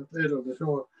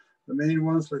the main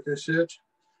ones, like I said.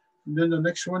 And then the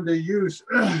next one they use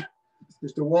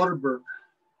is the water bird.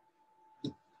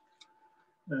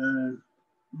 And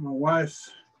my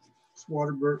wife's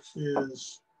water bird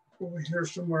is over here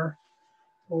somewhere.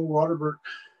 Old water bird.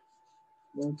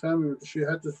 Long time ago. She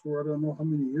had this for I don't know how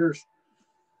many years.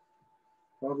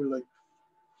 Probably like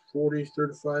 40,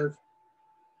 35.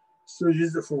 Still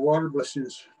use it for water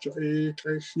blessings. A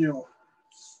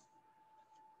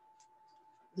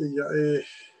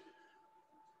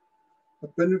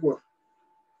Benigo,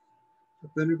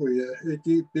 yeah, a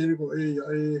deep Benigo,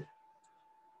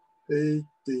 They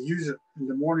use it in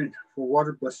the morning for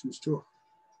water blessings too.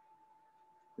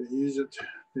 They use it,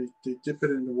 they dip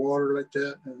it in the water like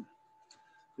that, and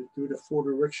they do the 4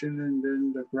 direction, and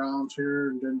then the grounds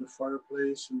here, and then the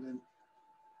fireplace, and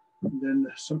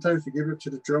then sometimes they give it to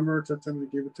the drummer, sometimes they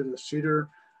give it to the cedar,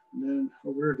 and then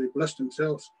over there they bless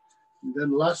themselves. And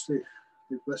then lastly,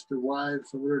 they bless their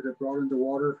wives over there, they brought in the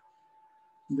water,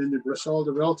 and then they bless all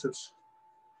the relatives.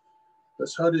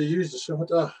 That's how they use the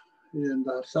Sahata in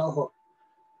the Saho.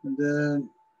 And then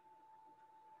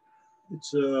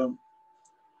it's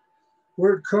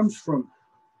where it comes from.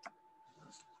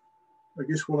 I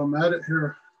guess while I'm at it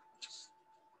here,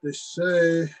 they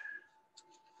say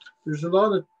there's a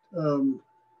lot of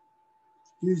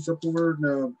these up over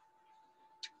now.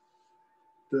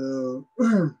 The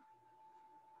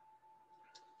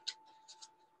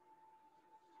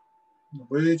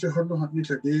way you have not need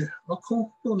to do. I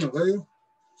can't do no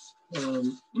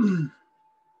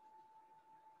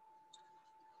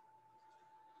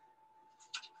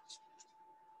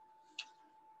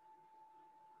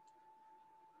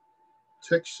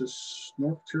Texas,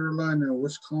 North Carolina,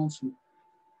 Wisconsin,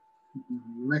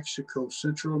 Mexico,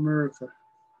 Central America.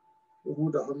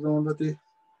 Who the hell on that?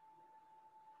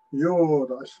 Yo,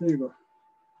 I think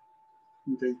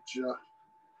they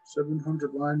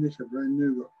 700 line is a brand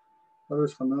new. I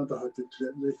was another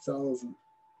 1,000.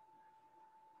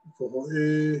 For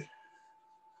a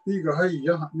bigger high,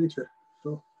 yeah, nigga.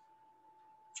 So,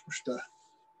 what's that?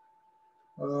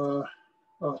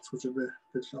 It's what a bit.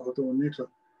 It's not a nigga.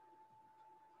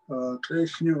 They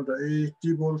knew that a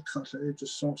debol can't say the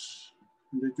sauce.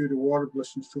 And they do the water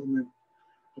blessings to me.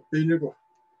 A binigo.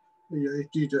 A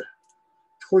did a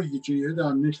toy G.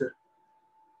 Down nigga.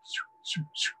 So,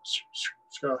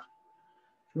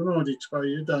 you know, the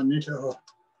toy down nigga.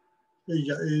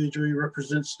 A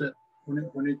represents that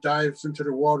when it dives into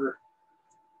the water.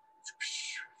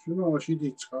 You know what she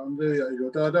did?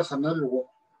 Another what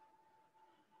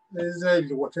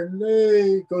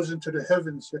goes into the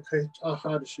heavens.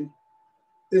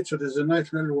 It's a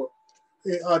nice little what,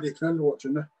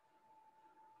 and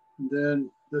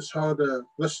then that's how the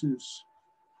blessings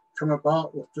come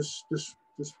about with this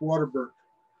water bird.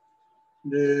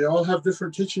 They all have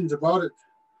different teachings about it.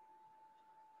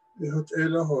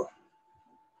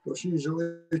 She's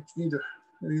either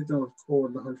you don't call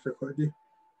the hunter.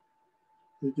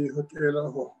 They hut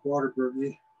water bird.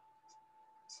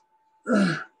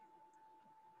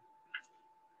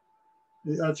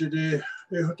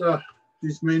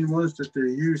 These main ones that they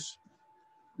use.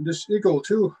 And this eagle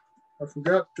too. I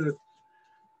forgot that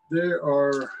they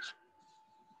are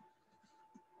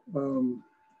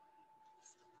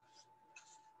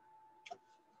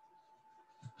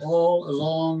all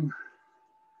along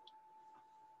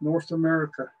North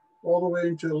America, all the way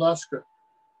into Alaska.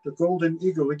 The golden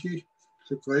eagle, that's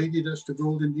the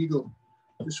golden eagle.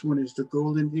 This one is the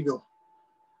golden eagle.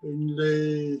 In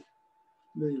the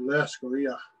Alaska,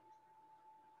 yeah.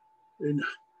 In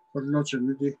what not in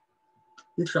the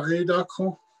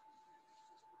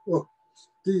oh,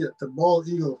 the bald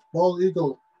eagle. Bald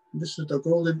eagle. This is the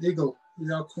golden eagle.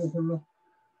 Yeah,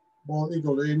 bald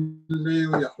eagle in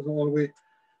the all the way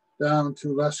down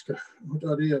to Alaska. It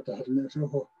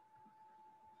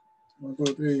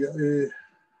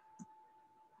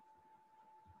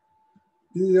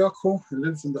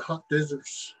lives in the hot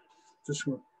deserts. This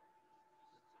one.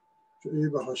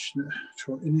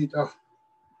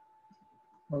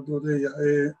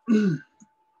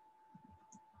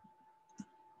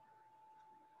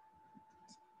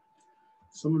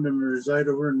 Some of them reside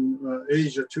over in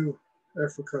Asia too,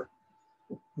 Africa.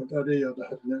 I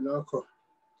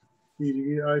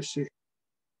see.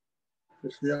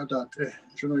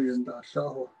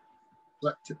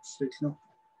 Black tip sticks, no.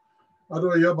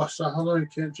 You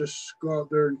can't just go out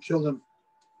there and kill them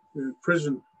in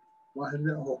prison. I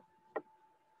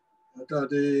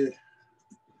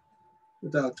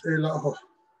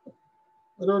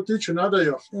don't teach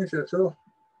another, so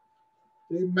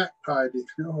they magpie,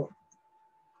 no.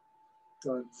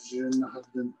 That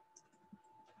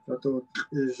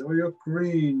is all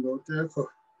green, go there.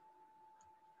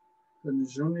 And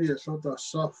it's only a sort of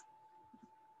soft.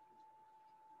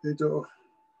 They do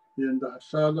in that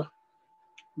salad.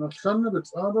 Not some of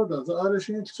it's other, that's the other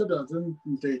thing, so doesn't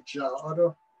they jar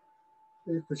other.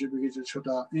 Because you begin to shut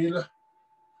out either.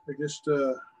 I guess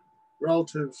the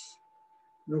relatives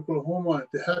in Oklahoma,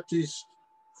 they had these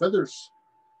feathers.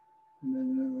 And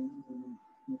then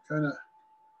we kind of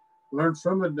learned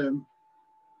from them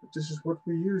that this is what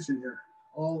we use in here.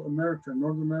 All American,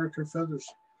 North American feathers.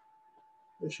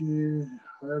 Actually,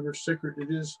 however sacred it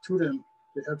is to them,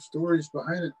 they have stories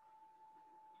behind it.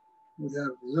 We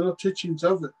have little teachings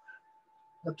of it.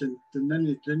 At the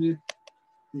nanny,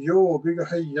 yo, bigger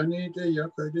hay, yanny, the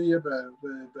yakay,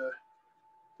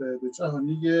 the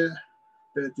Tahani,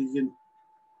 the Digin.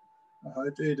 I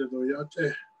did the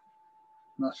Yate,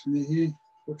 Nasnihi,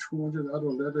 which wanted other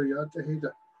leather Yate,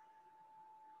 the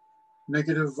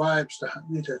negative vibes that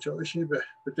need a choice,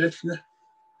 but definitely.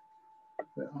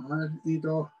 I had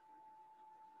either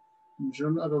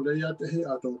John Adolea, the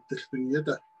adult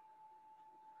discriminator.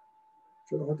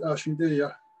 So, what else you do?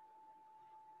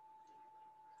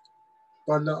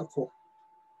 Balako.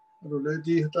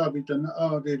 Adoledi, Davidan,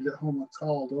 Adi, the home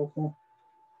called Oko.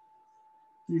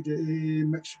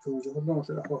 Mexico, the north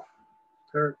of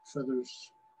parrot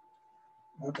feathers.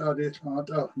 What are they? What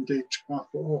are they?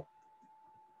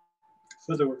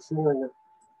 Feather forward,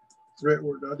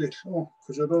 threatward, are they? Oh,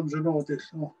 because I don't know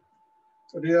this. Oh,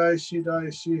 the I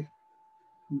see.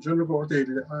 Jungle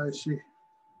daily, I see.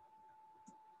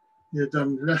 You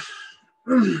done left.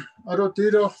 I don't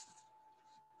know.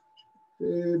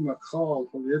 My call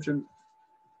for legend.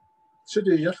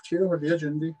 City yet here or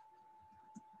legend.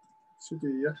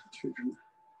 City yet children.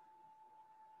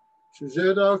 She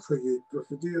said, I could get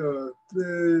graffiti,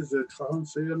 please, a town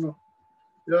say, no.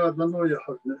 Yeah, I don't know you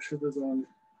have next to the zone.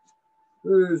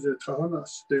 There's a town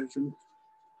station.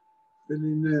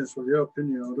 Billy Nays for your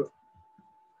opinion.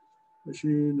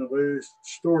 Machine the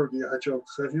store the hatch of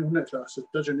net last.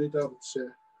 It doesn't need to say.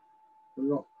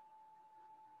 No.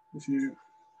 If you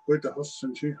wait the house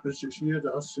and she had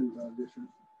the house in that different.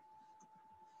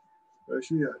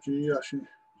 She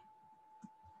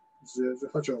the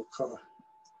hatch of car.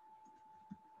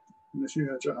 And she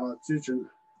had a teaching.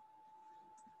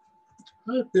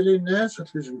 I Billy Nays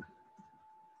at vision.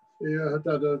 Yeah,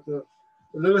 had a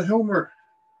little humor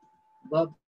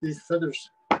about these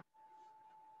feathers.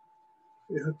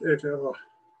 He had it.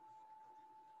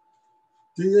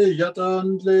 The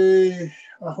Yatanle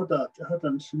Ahodat,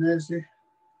 Hatan Snezi.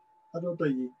 I don't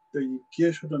the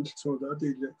Kieshan so that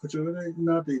the Kuchura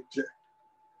not the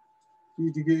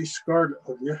scarlet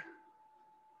of you.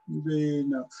 They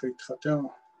not Hatan,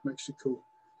 Mexico,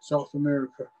 South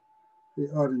America. They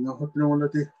are in the hot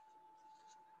knowledge.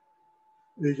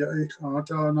 They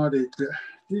are not it.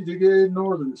 The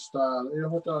northern style. I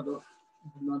have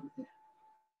not.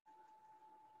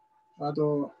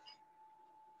 Ado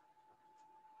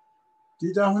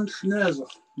die da hun Schneser,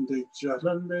 die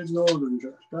Jalen de Northern,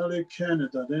 Dali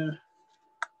Canada, there,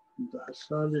 the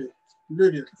Sally,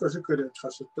 Lydia, because I could have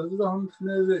trusted the hun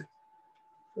Schneser,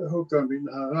 who can be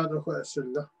Nahagha, who I said,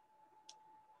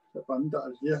 the Banda,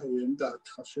 and that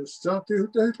has started to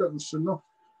take them, so no,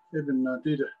 even not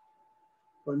did it.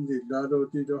 Bandi Lado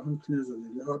did a hun Schneser.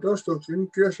 How does the King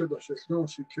Kirsha, the Snow,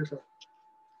 she kissed her.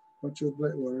 What you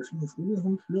black waters, no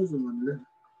hun Schneser, man.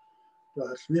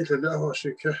 The sneaker that was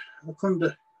sick. I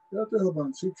couldn't. Ja, det har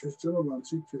man sikkert, det var man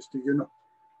sikkert igen.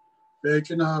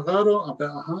 Begge Nahagha,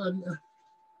 aber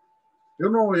you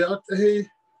know, yet he,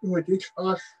 with each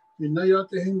us, in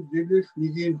Nayat him, English,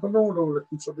 Nigin, hello,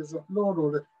 so there's a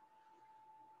load.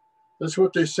 That's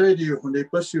what they say to you when they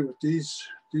bless you with these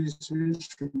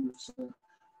instruments.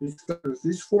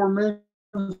 These four men,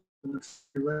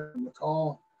 the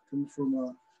call comes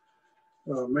from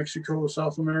Mexico,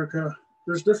 South America.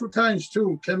 There's different kinds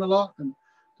too, Camelot, and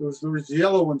there's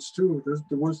yellow ones too. There's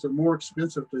the ones that are more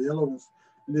expensive, the yellow ones.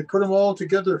 And they put them all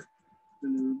together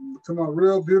and they come out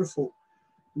real beautiful.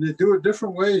 And they do it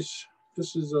different ways.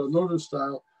 This is a northern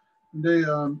style. And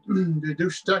they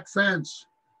do stack fans.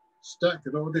 Stack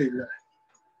it all day.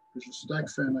 There's a stack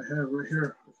fan I have right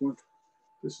here.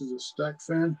 This is a stack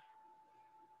fan.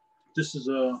 This is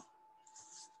a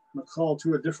call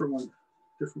to a different one,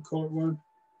 different colored one.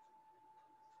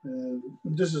 And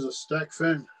this is a stack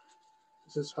fan.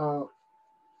 This is how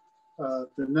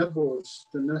the Nebels,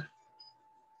 the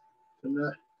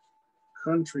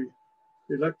country,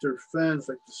 they like their fans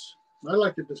like this. I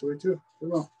like it this way too.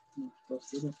 Come on.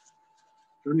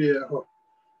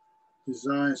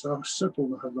 Designs are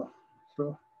simple.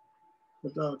 So,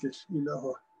 without this, they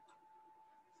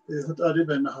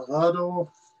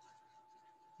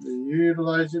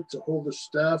utilize it to hold the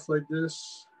staff like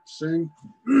this, sing.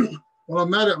 Well,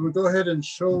 I'm at it. I'm going to go ahead and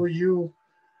show you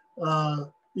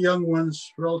young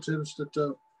ones, relatives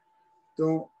that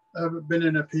haven't been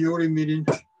in a peyote meeting,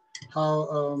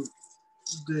 how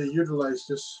they utilize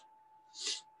this.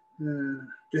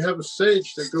 They have a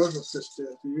sage that goes with this.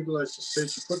 They utilize the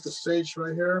sage. You put the sage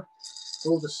right here,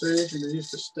 hold the sage, and they use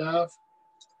the staff.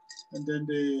 And then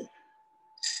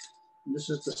this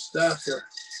is the staff here.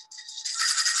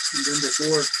 And then the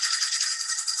board.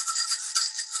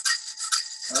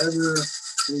 However,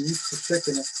 they used to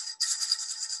shaking it.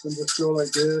 And just go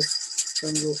like this.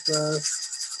 Some go fast.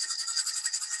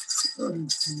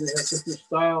 They have different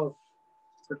styles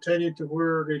pertaining to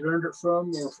where they learned it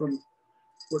from or from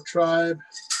what tribe.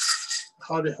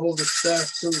 How they hold the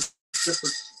staff too is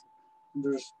different. And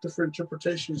there's different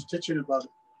interpretations teaching about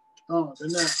it. Oh, they're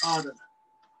not odd.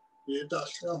 Yeah,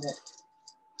 that's so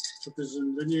there's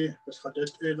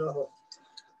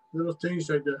little things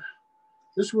like that.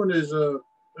 This one is I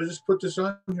just put this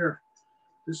on here.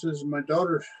 This is my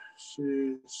daughter.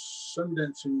 She's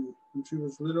sundancing when she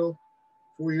was little,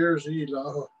 4 years. I just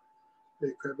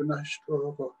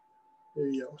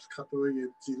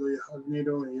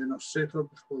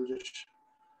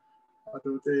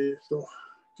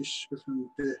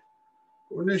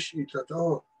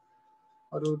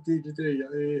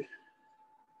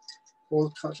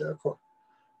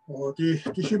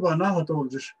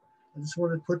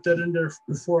want to put that in there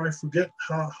before I forget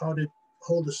how they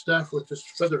hold the staff with this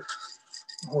feather.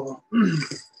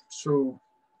 So,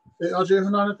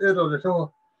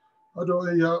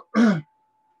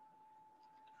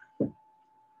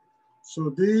 so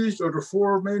these are the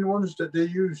 4 main ones that they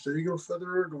use: the eagle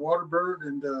feather, the water bird,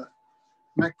 and the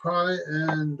magpie,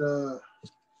 and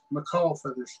macaw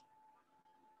feathers.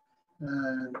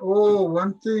 And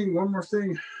one more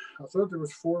thing. I thought there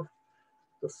was 4.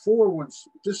 The 4 ones.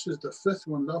 This is the 5th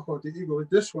one, the eagle.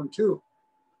 This one too.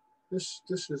 This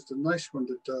is the nice one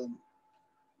that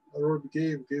Aurora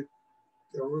gave to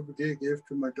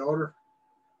my daughter.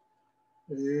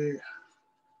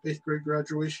 8th grade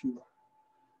graduation.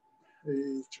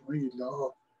 You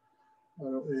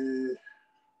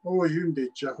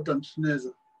did ja. Hodan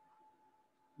sneza.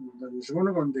 Dan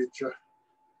zona gon did ja.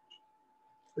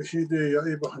 She did ya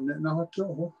ibahan na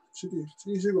hoto. She did.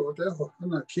 Easy go there.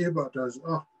 Ana kiba does.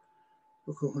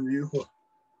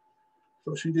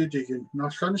 So she did again.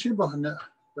 Not she behind it,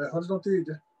 but how don't do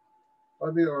it?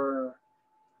 Maybe our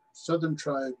southern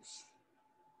tribes,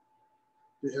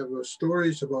 they have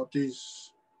stories about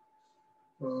these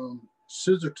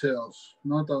scissor tails.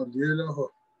 Not all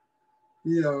yellow.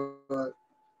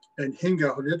 And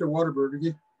hinga, the other water bird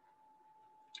again.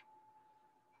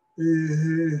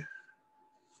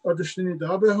 Understanding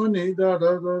dabe honey, da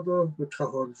with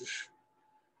Tahorjish.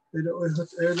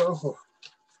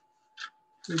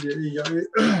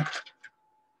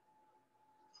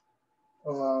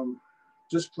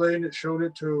 Just playing it, showed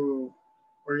it to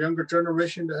our younger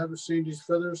generation that haven't seen these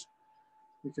feathers.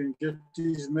 You can get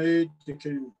these made.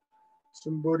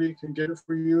 Somebody can get it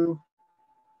for you.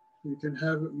 You can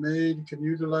have it made. You can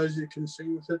utilize it. You can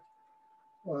sing with it.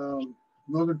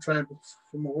 Northern tribe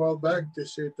from a while back, they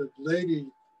say that the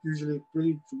lady usually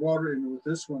brings water in with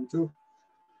this one too.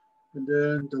 And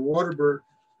then the water bird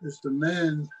is the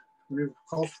man. When he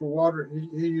calls for water,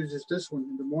 he uses this one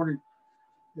in the morning.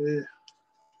 The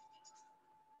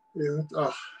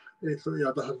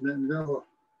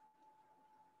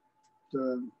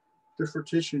different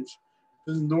teachings.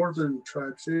 The northern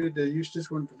tribes, they use this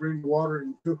one to bring water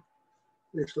in too.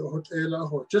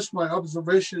 Just my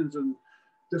observations and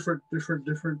different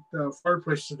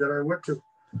fireplaces that I went to,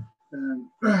 and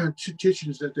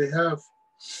teachings that they have.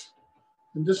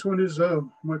 And this one is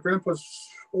my grandpa's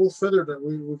old feather that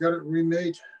we got it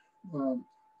remade.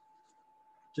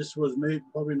 This was made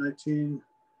probably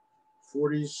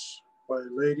 1940s by a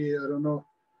lady. I don't know.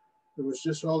 It was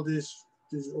just all these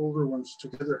older ones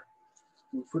together.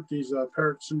 We put these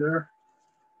parrots in there.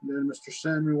 And then Mr.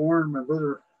 Sammy Warren, my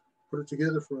brother, put it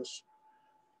together for us.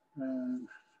 And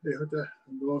they heard that.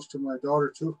 It belongs to my daughter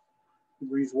too. He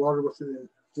brings water with it.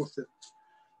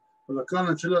 But I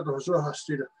can't tell you that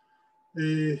hastida.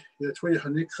 Tway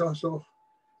Hanika so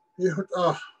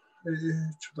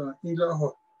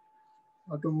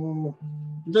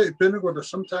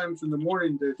sometimes in the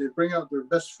morning they bring out their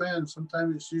best fan.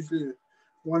 Sometimes it's usually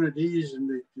one of these, and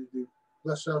they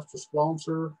bless out the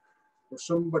sponsor or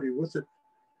somebody with it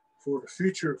for the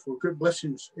future, for good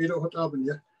blessings.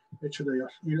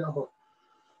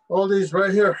 All these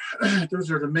right here, those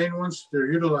are the main ones.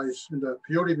 They're utilized in the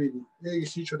peyote meeting.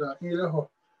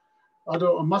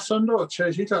 Ado masando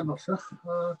chejita no sa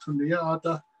tunia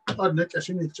ada adnek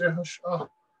asini chehash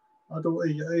ado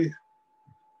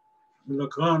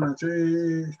lakana che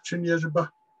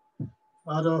chinyajba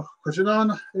ado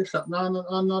kujana nana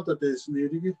anna the days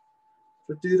needigi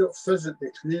to do pheasant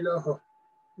eknila ho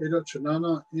edo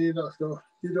chanana edo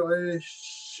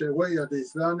shewaya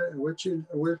days lana which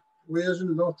where's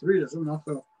in the 3 doesn't know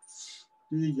the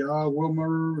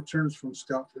Wilmer returns from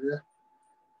Scotland.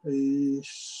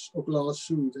 Oklahoma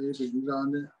Suit,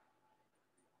 England,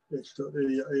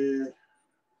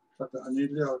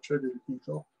 Anila, traded in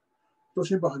so.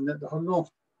 Toshi behind that, the Hano.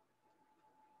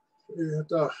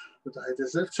 but I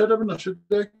just said I'm not sure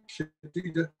that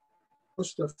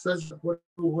what's the pheasant, what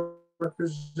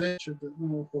represents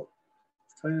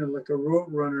kind of like a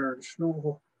road runner,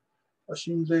 snow. I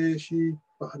seen she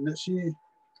behind she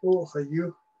oh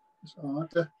you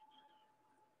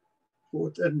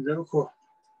what and I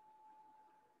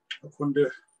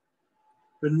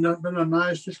been a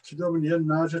nice kiddo when you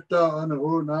najata and a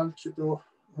whole nan kiddo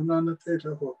on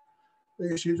the ho.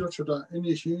 She just that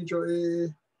any she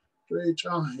joy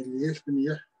yes been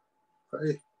ye.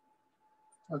 I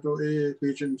do a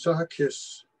region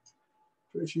kiss.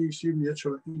 She see me it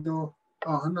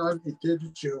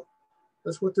did you.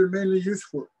 That's what they're mainly used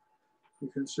for. You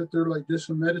can sit there like this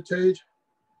and meditate.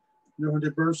 When they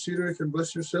burn cedar, you can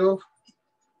bless yourself.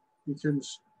 You can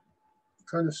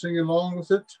kind of sing along with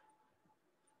it,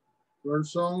 learn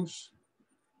songs,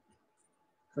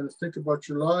 kind of think about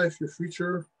your life, your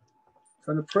future,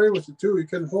 kind of pray with it too. You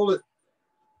can hold it.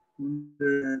 When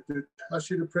they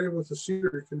ask you to pray with the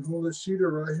cedar, you can hold the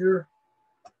cedar right here,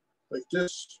 like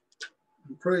this,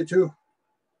 and pray too.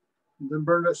 And then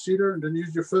burn that cedar and then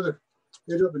use your feather.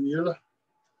 Hit up and yell.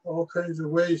 All kinds of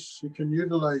ways you can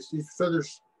utilize these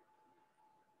feathers.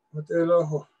 With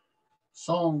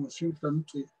songs,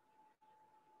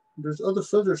 there's other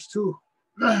feathers too.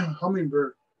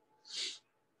 Hummingbird.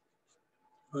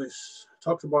 I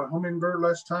talked about hummingbird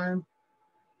last time,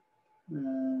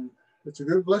 and it's a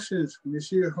good blessing when you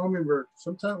see a hummingbird.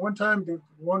 One time, the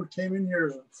one came in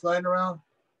here flying around.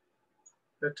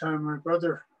 That time, my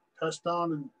brother passed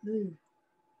on, and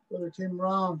brother came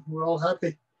around. We're all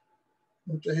happy.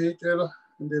 And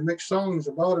they make songs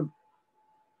about him.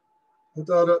 I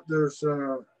thought there's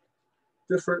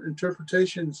different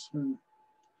interpretations and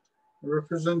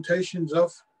representations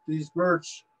of these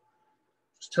birds.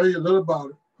 Just tell you a little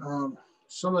about it.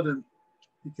 Some of them,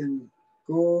 you can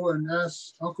go and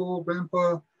ask uncle,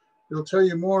 grandpa. They'll tell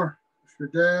you more. If your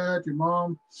dad, your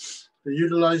mom, they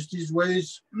utilize these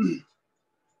ways. And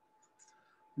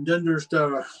then there's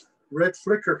the red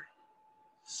flicker.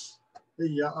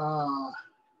 There's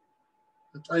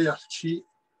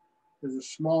the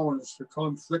small ones. They call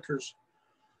them flickers.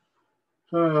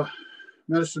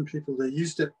 Medicine people, they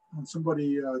used it when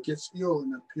somebody gets ill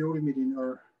in a peyote meeting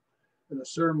or in a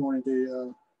ceremony. They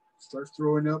start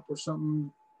throwing up or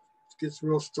something. It gets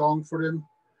real strong for them.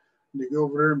 And they go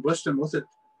over there and bless them with it.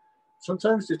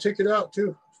 Sometimes they take it out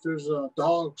too. If there's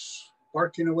dogs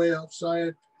barking away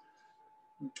outside.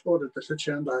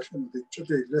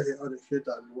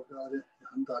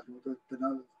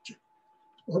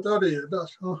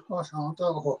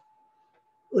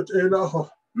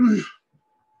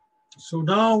 So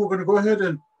now we're going to go ahead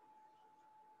and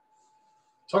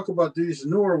talk about these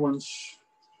newer ones.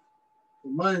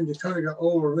 Mine, they kind of got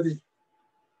old already.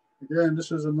 Again,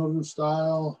 this is another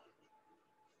style,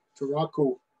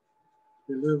 Tarako.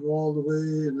 They live all the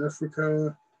way in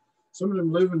Africa. Some of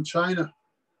them live in China.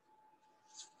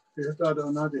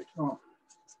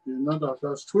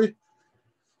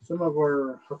 Some of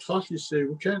our Hataki say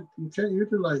we can't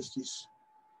utilize these.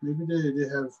 Maybe they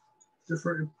have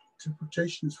different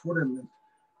interpretations for them and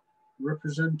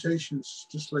representations,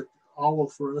 just like owl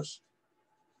for us.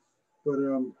 But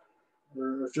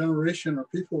our generation or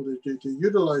people, they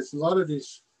utilize a lot of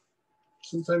these.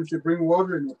 Sometimes they bring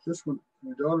water in with this one.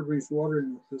 My daughter brings water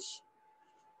in with this.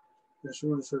 This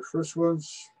one is her first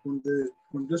ones. When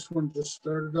this one just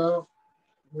started out,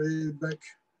 way back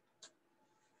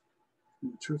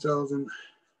in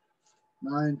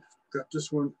 2009, got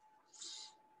this one.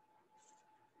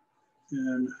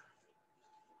 And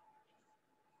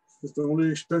it's the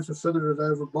only expensive feather that I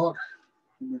ever bought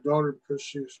for my daughter because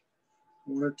I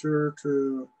wanted her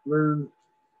to learn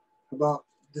about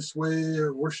this way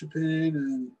of worshiping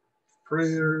and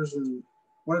prayers, and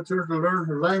wanted her to learn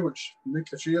her language. Many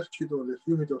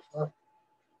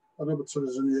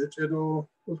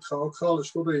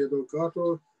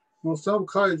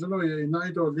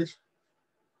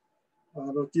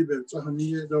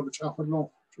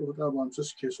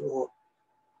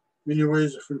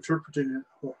ways of interpreting it.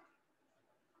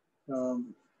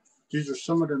 These are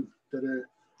some of them that are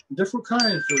different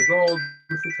kinds. There's all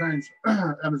different kinds.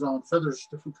 Amazon feathers,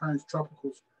 different kinds,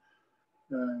 tropicals.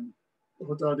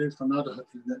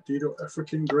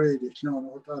 African gray.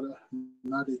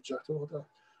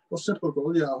 Well, simple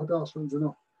goal, yeah.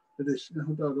 It is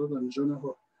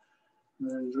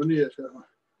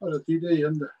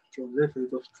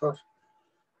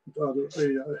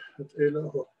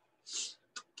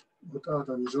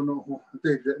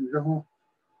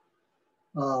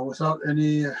without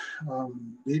any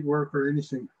beadwork or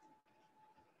anything.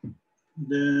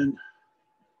 Then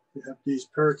They have these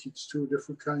parakeets too,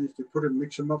 different kinds. They put them,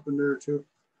 mix them up in there too.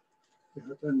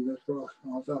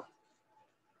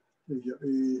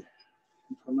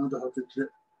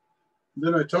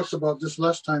 Then I talked about this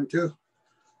last time too.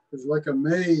 It's like a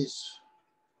maze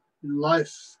in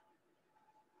life.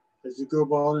 As you go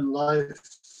about in life,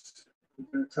 you're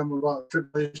going to come about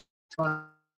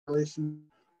tribulation,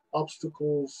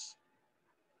 obstacles,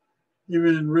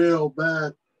 even in real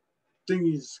bad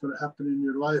things going to happen in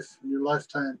your life, in your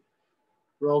lifetime.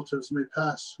 Relatives may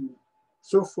pass, and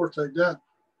so forth like that.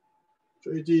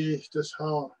 So that's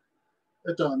how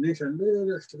it done. You can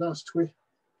that's tweet.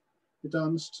 It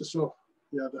done so.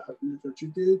 Yeah, the happening to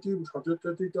GD with Hotel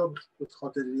double with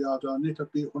Hotel Yada, Nita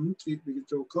be on tweet because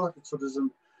Joe got it for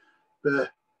them.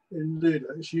 In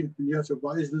later, she you to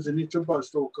buy is a need to buy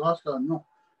stock got no.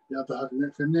 Yeah, the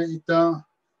happening to Nita.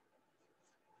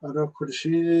 I don't could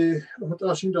she what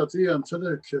I seen that the answer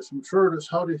because I'm sure that's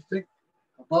how they think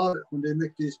about it when they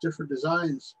make these different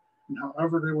designs and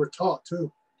however they were taught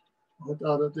too.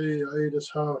 That's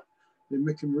how they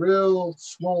make them real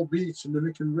small beats and they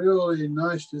make them really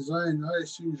nice design. I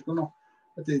see it's gonna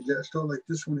let's go like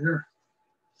this one here.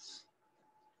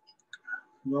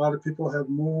 A lot of people have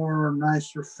more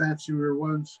nicer, fancier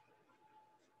ones.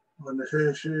 When the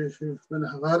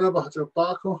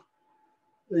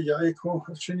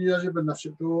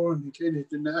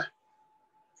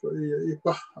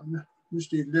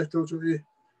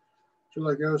so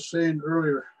like I was saying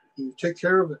earlier, you take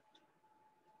care of it.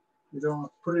 You don't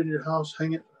put it in your house,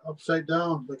 hang it upside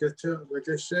down. Like I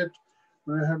said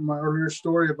when I had my earlier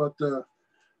story about the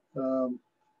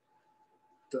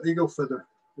eagle feather.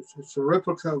 It's a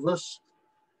replica of us,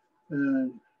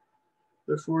 and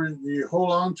therefore you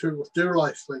hold on to it with dear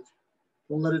life. Like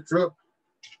don't let it drop.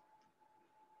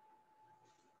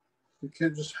 You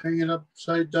can't just hang it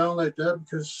upside down like that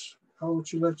because how would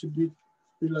you like to be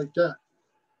like that?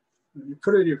 And you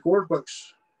put it in your gourd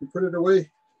box. You put it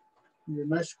away in your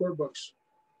nice gourd box.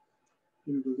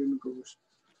 Maybe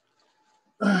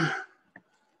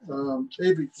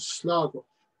slago.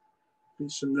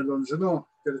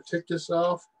 Gotta take this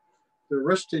off. They're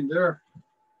resting there.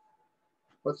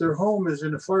 But their home is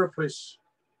in a fireplace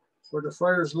where the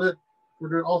fire is lit,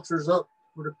 where the altar's up,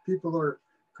 where the people are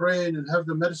praying and have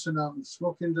the medicine out and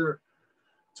smoking their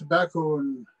tobacco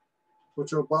and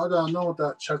which obada no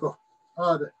that chago.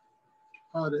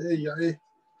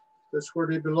 That's where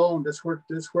they belong. That's where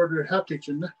they're happy,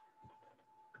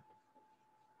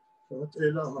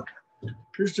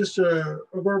 Here's just a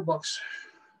gourd box.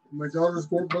 My daughter's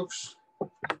gourd box.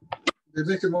 They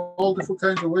make them all different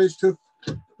kinds of ways too,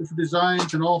 different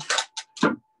designs and all.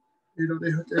 They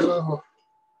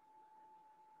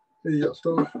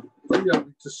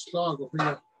just slog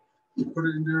put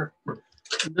it in there,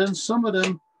 and then some of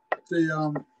them they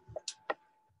put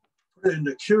it in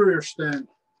the courier stand.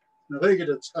 They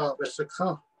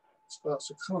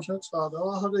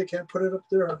can't put it up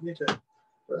there. I need to.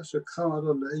 That's a car.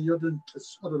 You didn't.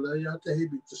 It's other. You have to have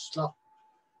it to stop.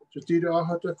 Just do I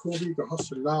have to call you the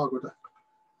hustle log with it.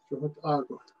 So what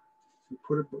argo? You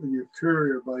put it in your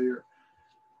courier by your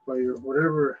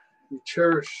whatever you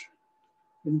cherish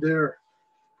in there.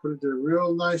 Put it there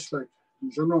real nice, like you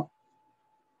know.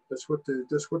 That's what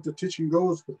the teaching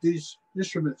goes with these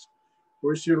instruments.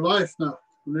 Where's your life now?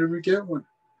 Whenever you get one.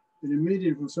 In a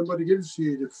meeting, when somebody gives it to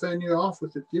you, they fan you off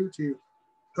with it, give it to you,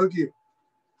 hug you.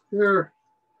 Here,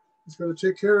 it's going to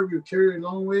take care of you, carry you a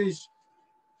long ways.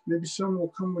 Maybe some will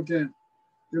come again.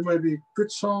 There might be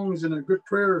good songs and good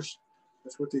prayers.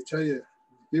 That's what they tell you.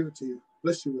 Give it to you,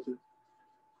 bless you with it,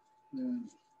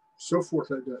 and so forth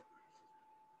like that.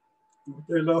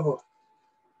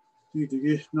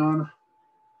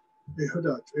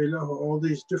 All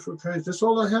these different kinds. That's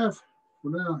all I have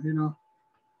for now.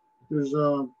 There's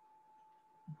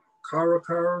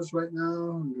cars right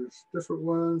now, and there's different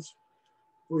ones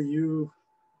for you.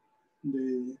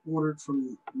 They ordered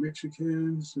from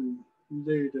Mexicans, and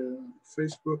they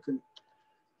Facebook, and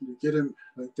they get them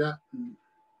like that. And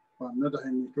another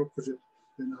hand, you go it.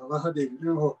 Then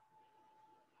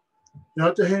you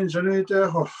have to hands on it.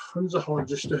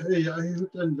 Just and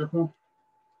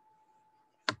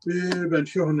we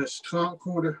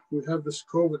have this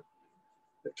COVID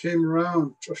that came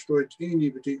around just like any,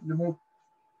 but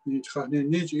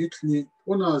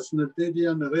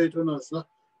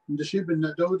the sheep in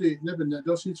that doddy, never that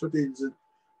doesn't so days.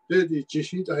 Daddy,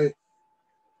 Jishit, I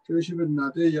Jishibin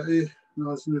Nade,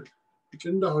 Nasnit,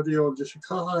 Kinda Hodio,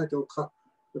 Jishikaha, Doka,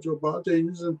 but your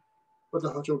bardanism, but the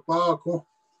Hajo Barco,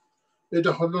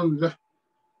 Eda Holland,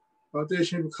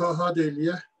 Bardation Kaha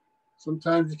Delia.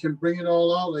 Sometimes you can bring it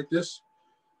all out like this.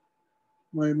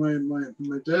 My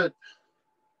dad,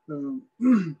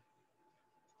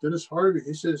 Dennis Harvey,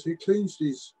 he says he cleans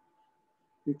these.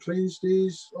 He cleans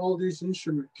all these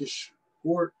instruments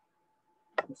with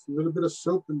a little bit of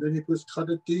soap, and then he puts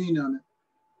Dine on it.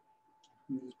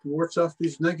 He works off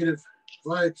these negative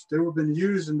vibes. They were been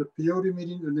used in the peyote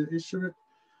meeting and the instrument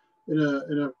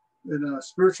in a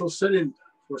spiritual setting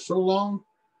for so long.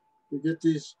 You get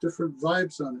these different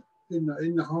vibes on it. In the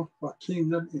king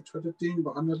nan in Dine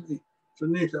behandelt so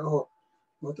neat. Oh,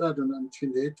 what I don't know.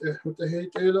 What they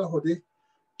hate hodi.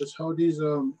 That's how these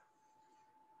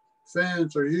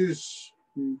fans are used.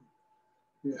 You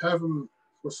have them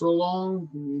for so long,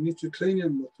 you need to clean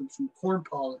them with some corn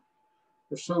pollen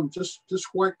or some just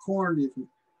white corn even.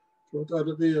 So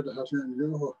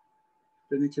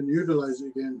then you can utilize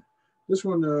it again. This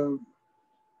one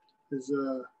is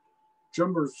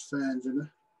Jumper's fans in it.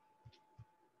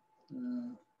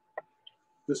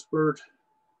 This bird,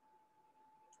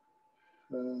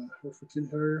 African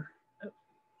Harrier.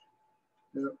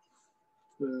 Yep.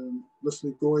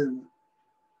 Leslie Goyen.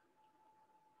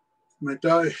 My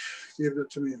dad gave it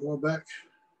to me a while back.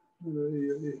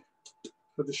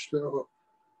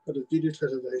 Had a deed to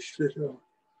the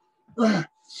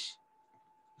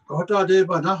what are they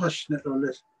by Nahagha or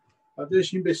less? Are they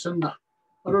seen by Sunna?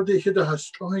 Are they hit a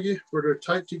hastongi where they're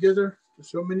tied together?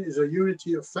 So many is a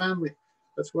unity of family.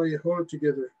 That's why you hold it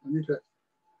together.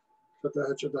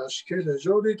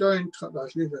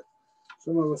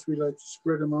 Some of us we like to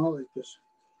spread them out like this.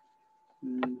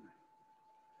 And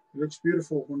it looks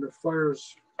beautiful when the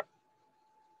fire's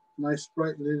nice,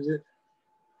 bright lit.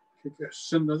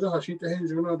 Send the Hashita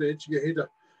hands on the edge get hither.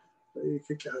 They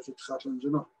kick out the Scotland, you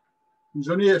know.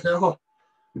 Johnny at her.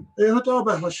 I had all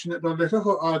by Hashing it on the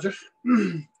little Aja.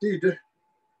 Did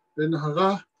then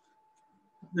Nahagha.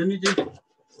 Then you did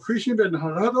fishing Ben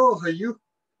Harado, you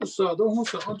saw the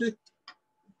house on the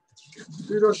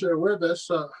web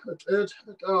as at Ed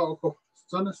at our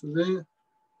son is the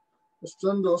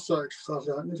Stundo side,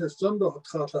 Nita Stundo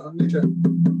Kata, Nita.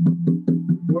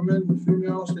 Women,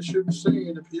 females, they should be singing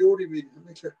in the peyote meeting.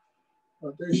 They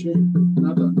should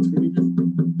not that.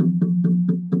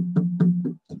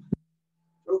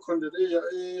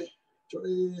 So,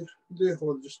 they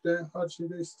hold the stand, hard she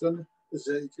they stand, is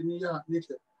a Kenya,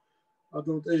 Nita. I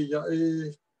don't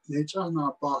nature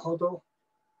not Bahado,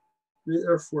 the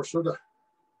Air Force or the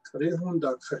Karehun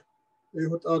Duck. They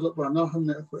would add up by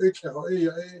Nahagha for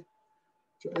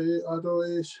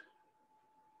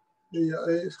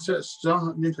it says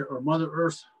Nita or Mother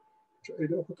Earth. I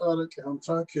don't put out a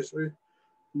Hamsakis way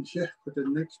in Czech with the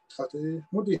next Tate,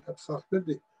 Moody at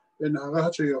Hafbidi in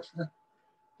Harachi.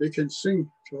 They can sing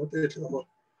to it.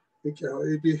 They can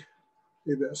already be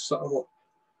a Saho.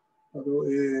 Although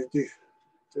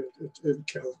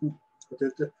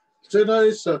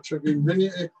is such a many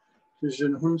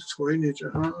vision hunts for any and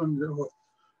the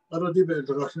other debate.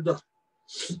 So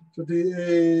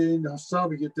the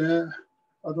Nasabi get there.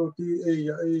 I don't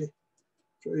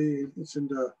it's in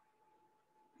the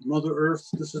Mother Earth.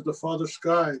 This is the Father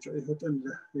Sky.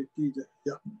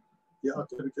 Yeah, I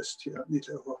guess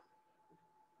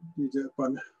need a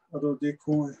bun. I don't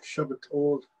decon Shabbat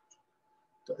old.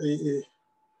 The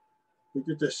we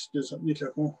get this need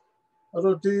a home. I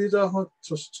don't do that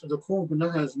just the home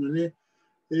has nearly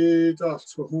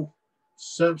that's for home.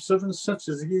 7 cents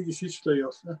is a gig each day.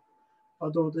 I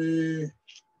don't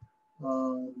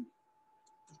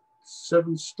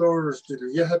 7 stores did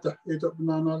you had to eat up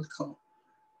banana come.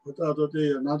 But other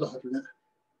day another happening.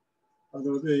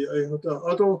 Other day I had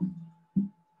other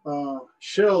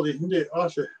shell in the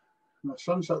Ashe. My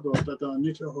sunshot that I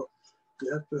need to.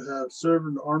 You have to have served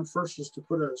in the armed forces to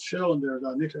put a shell in there.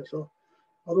 So,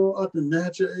 although at the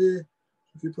nature,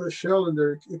 if you put a shell in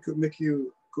there, it could make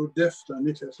you go deaf. So,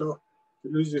 you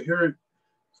lose your hearing.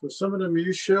 So, some of them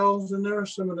use shells in there,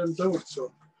 some of them don't.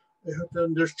 So,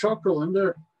 there's charcoal in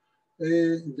there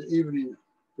in the evening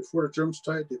before the drum's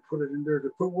tight. They put it in there. They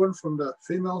put one from the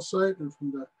female side and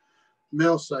from the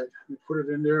male side. They put it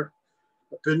in there.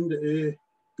 A pin the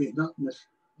be not miss.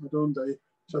 I don't die.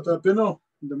 So, that Pinon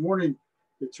in the morning.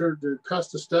 They pass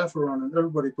the staff around, and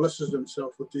everybody blesses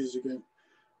themselves with these again,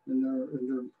 in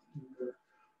their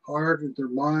heart, in their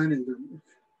mind, and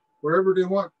wherever they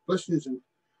want blessings, and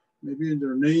maybe in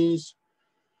their knees,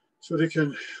 so they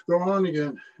can go on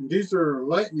again. And these are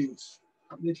lightnings.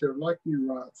 These are lightning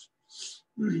rods.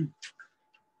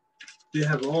 They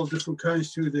have all different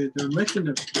kinds too. They're making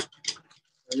them.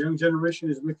 The young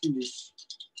generation is making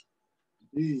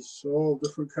these all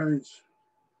different kinds.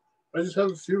 I just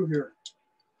have a few here.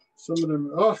 Some of them,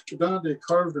 they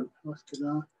carved them.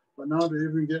 But now they're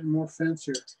even getting more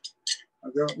fancier. I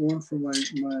got one from my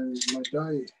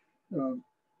dye,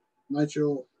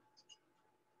 Nigel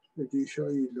the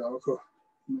shy Lako,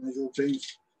 Nigel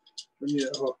James, and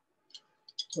yet, oh,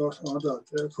 other,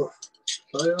 therefore,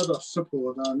 I other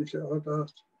simple than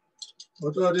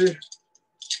what are they?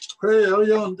 Pray, I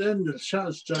on then the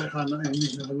chance Jahana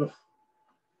and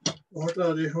what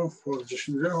are they home for? Just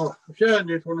yeah,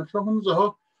 need one of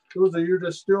the those of you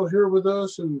that still here with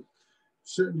us and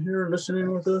sitting here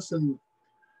listening with us and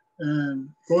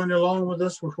going along with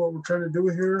us with what we're trying to do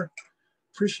here.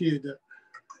 Appreciate that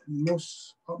in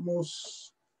most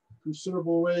utmost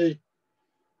considerable way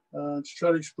to try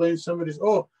to explain some of these.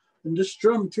 Oh, and this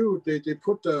drum too, they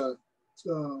put the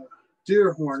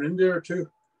deer horn in there too.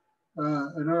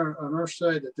 On our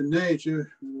side at the Nahagha,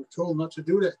 we were told not to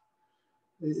do that.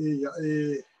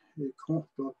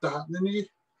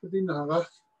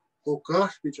 Oh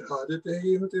gosh, we just had it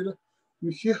there.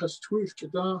 We has tweaked the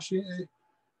down. She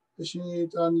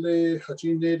on the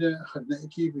Hajinade had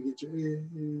Nike, we get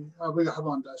a have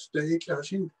on that steak.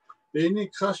 Hashin, they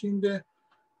need crashing there.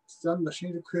 Stand the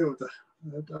shin quilter.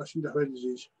 That's in the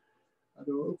holidays. I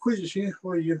don't quit she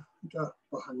for you.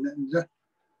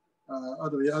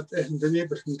 Other yard and the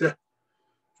neighbors in there.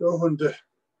 So on the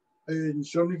in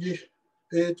Sonigi,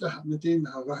 8 Nadine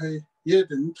Nahagha,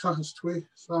 yet in Trans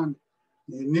son.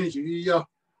 Need you, so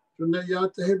now you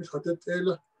have to have it.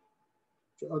 Taylor.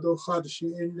 So I don't have she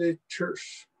in the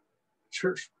church,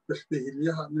 in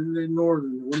the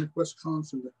northern, one in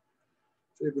Wisconsin.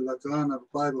 Able like Ghana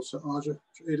Bible so Azee,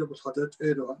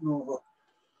 no.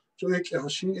 So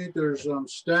there's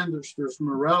standards, there's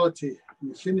morality,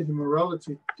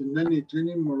 morality,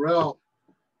 the morale,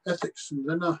 ethics, and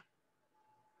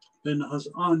then has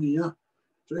ania.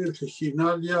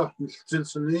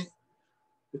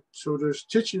 So there's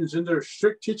teachings in there,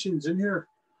 strict teachings in here,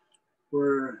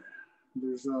 where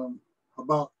there's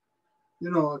about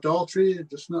adultery,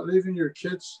 just not leaving your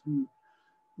kids, and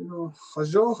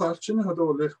Hajo Harchin had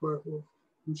all left where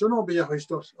Jono be a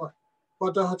histo.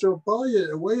 But the Hajo buy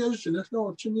away as in if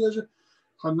no Chinas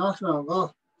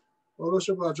Hanachna, or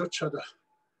Shaba Jochada.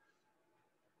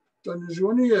 Then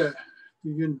Jonia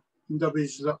begin in the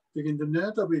Bizla, begin the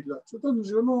net of it. So then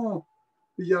Jono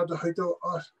be at the Hito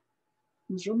art.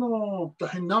 Jono the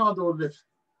Hinado left.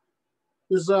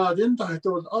 Is that in the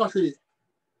Hito arty?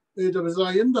 There was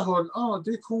in the hall,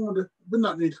 they called it, but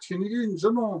not need Kinigin,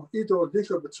 Zano, Edo,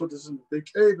 Dicker, but so there's a big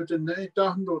A, but then they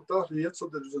down yet, so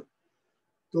there's a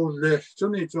those left,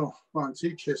 Johnny to one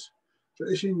teachers. So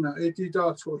is in 80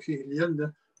 dots for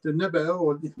Helian, the never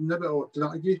out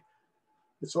Lagi.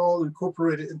 It's all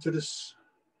incorporated into this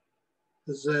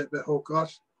as the whole God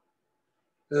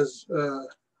as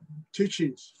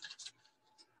teachings.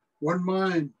 One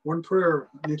mind, one prayer,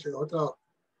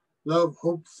 love,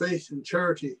 hope, faith, and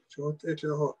charity.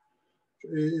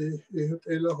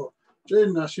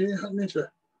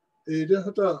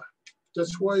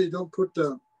 That's why you don't put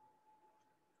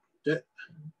that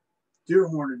deer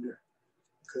horn in there,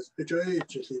 because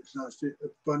it's not a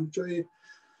bunch of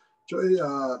jate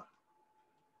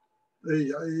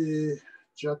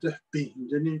bean.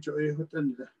 Then you hot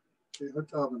in the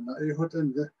hot oven. You hot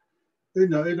in the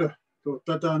either to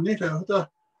tata nita.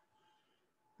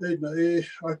 I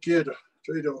get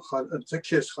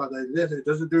it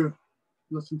doesn't do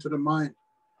nothing to the mind.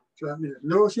 So I mean,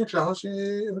 no, since I was in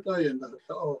the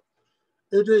oh,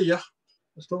 it is, yeah.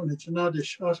 I don't need to know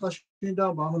this. I was in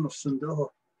the Bahan of Sunday.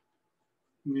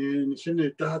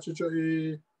 Nishin, that's a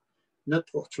net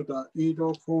of that,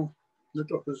 either for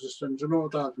net of resistance, you know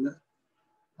that.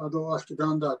 I don't ask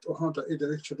down that or how to either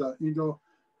that, either.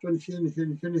 John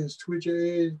has Twitch.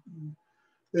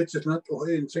 It's not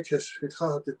in six. It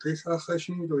had the place. I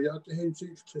see the yard in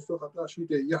six. So I see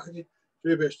the yard.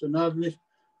 The best another.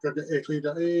 Got the early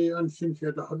the and since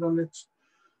here the hundreds.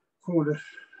 Cool.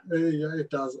 It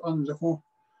does on the home.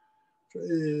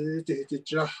 It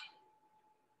just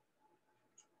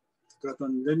got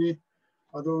on Lenny.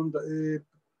 I don't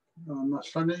my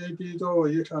son did or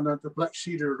you can the black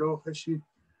cedar though. I see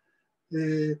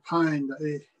pine.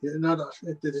 Another.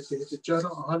 It just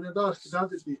 $100.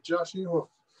 That is the Joshie or.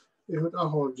 It would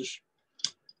hold just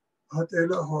had a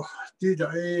lot did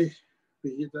I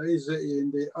be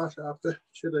in the after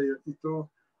should I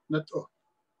not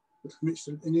mixed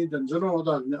in than Zeno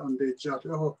on the chat.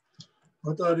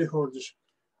 What are the holders?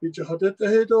 Which had it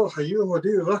ahead or you or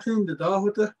the rocking the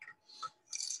Dahota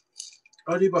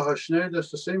Adibahashne,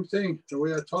 that's the same thing. The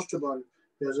way I talked about it.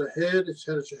 There's a head, it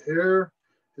has a hair,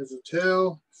 there's a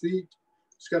tail, feet,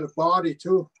 it's got a body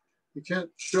too. You can't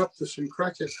strap this and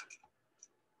crack it.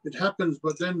 It happens,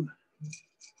 but then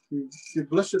you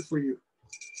bless it for you.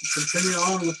 You continue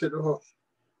on with it.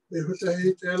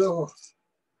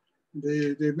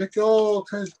 They make all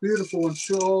kinds of beautiful ones,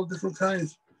 show all different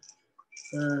kinds.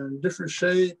 and different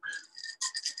shape,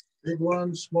 big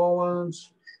ones, small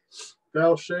ones,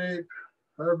 bell shape,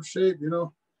 however shape, you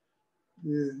know,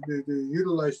 they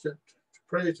utilize that to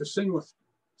pray, to sing with.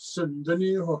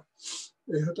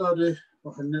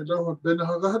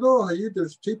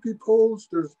 There's teepee poles,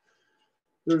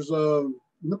 there's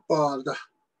Nepal,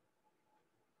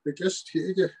 the guest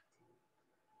here.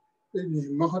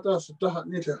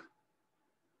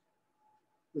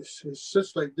 It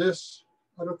sits like this.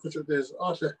 I don't put it there's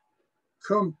Ate.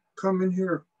 Come in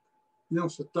here. You know,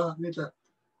 so that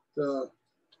the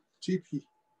teepee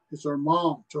is our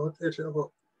mom. So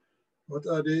what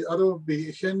are they? I don't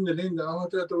be in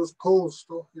those poles.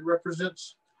 So it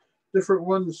represents different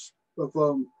ones of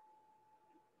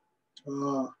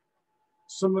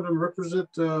some of them represent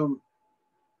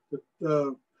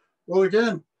well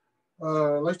again,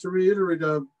 I'd like to reiterate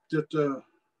that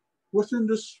within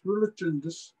this religion,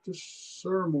 this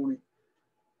ceremony,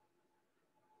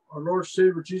 our Lord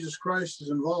Savior Jesus Christ is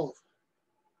involved.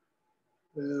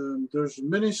 And there's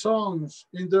many songs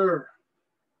in there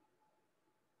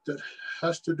that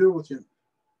has to do with him.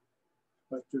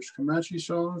 Like there's Comanche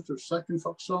songs, there's second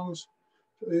folk songs.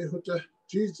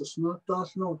 Jesus, not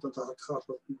that no that had got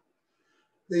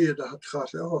that had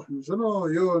got oh no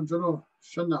yo and no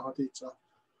shanna hadita.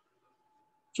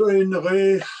 So in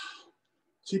the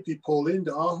teepee pole in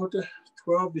the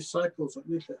 12 disciples at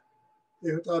Nisha.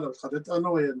 It had it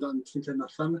annoy and then thinking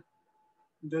that son.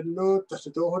 Then look, that's the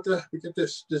door. We get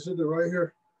this. This is the right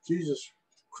here. Jesus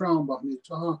crown back me.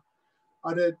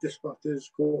 I read this, but this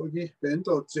go again. Bent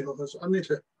out, see how it's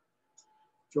Anisha.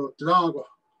 So Drago.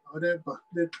 I read, but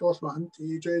let us my hand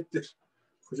EJ this.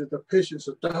 Because the patience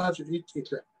of Dodge eat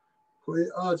it. For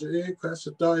it odds a class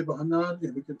of die behind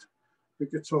we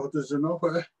could sort this enough.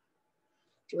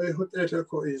 So I put that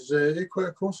is a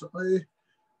quite close.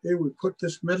 We put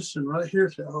this medicine right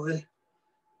here.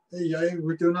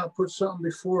 We do not put something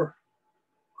before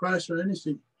Christ or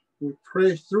anything. We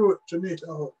pray through it to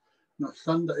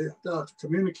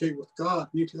communicate with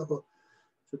God,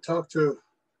 to talk to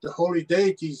the holy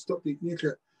deities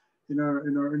in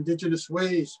our indigenous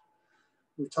ways.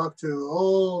 We talk to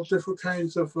all different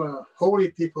kinds of holy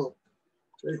people.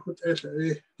 We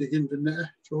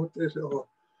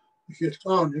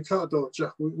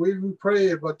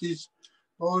pray about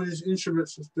all these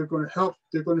instruments. They're going to help.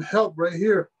 They're going to help right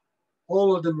here.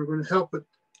 All of them are going to help it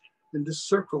in this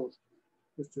circle.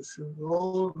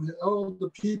 All the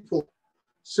people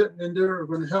sitting in there are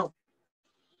going to help.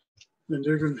 And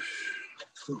they're going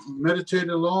to meditate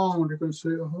along. They're going to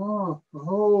say, da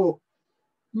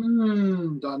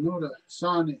know that.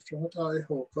 Sani, I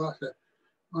hope that.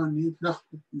 I need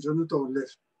nothing. Jonathan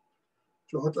left.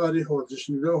 Johot Ari ho,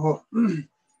 Jishniho.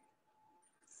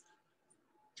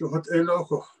 Johot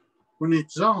Eloko. When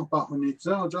it's on, but when it's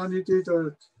on, Johnny did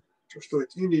just like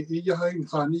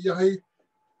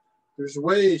there's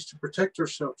ways to protect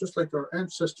yourself, just like our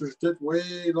ancestors did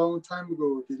way long time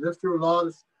ago. They lived through a lot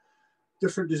of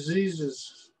different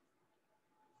diseases,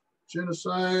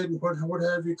 genocide, and what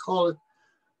have you call it,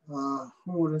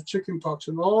 the chicken pox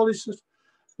and all these.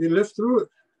 They lived through it.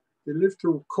 They lived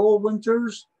through cold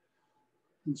winters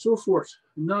and so forth.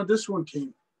 And now this one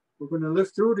came. We're going to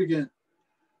live through it again.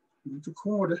 We're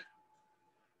going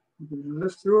to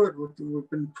live through it. We've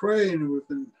been praying. We've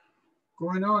been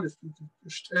going on. It's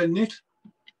neat.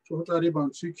 So what are you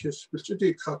about? See, kiss. But you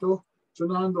did cut off. So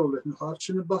now I'm not letting heart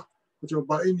in the back. But you're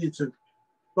buying it.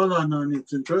 Balana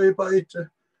needs and try by it.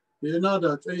 You're not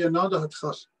at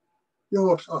house.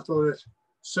 You're at all it.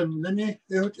 Send Lenny,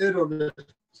 you're at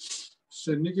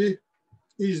Senigi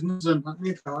is not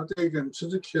me hard again to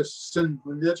the kiss. Send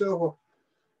when you go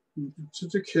to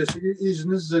the kiss is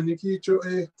Zeniki to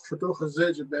a photo has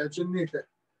a badge in it.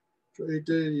 So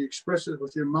you express it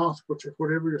with your mouth,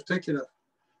 whatever you're thinking of.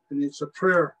 And it's a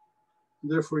prayer.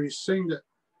 Therefore, you sing it.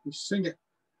 You sing it.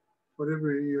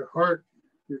 Whatever your heart,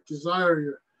 your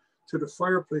desire, to the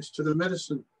fireplace, to the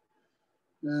medicine,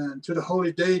 and to the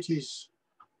holy deities.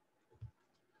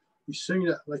 You sing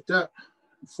it like that.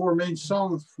 4 main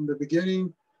songs from the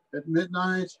beginning, at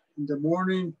midnight, in the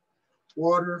morning,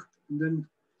 water, and then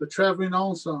the traveling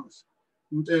on songs.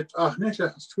 And it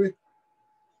has tweet.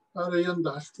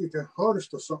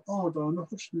 Hardest of some no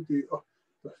opportunity.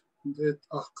 It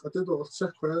all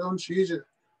set on she's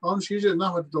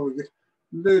not dog.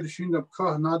 Lady she up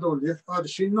car not all yet.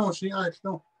 She knows she I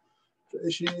know.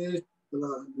 She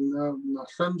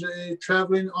the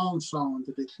traveling on song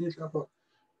that they think of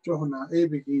Johanna A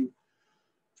begin.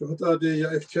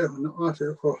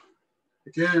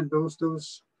 Again, those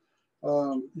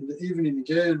in the evening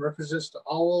again represents the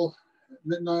owl. At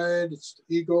midnight, it's the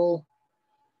eagle.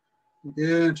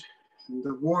 Again, In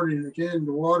the morning again,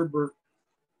 the water bird.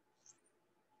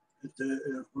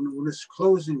 When it's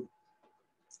closing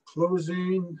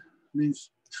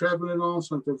means traveling on.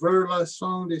 So the very last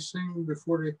song they sing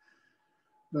before they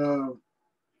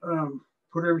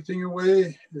put everything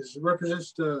away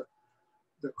represents the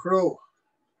crow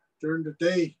during the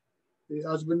day.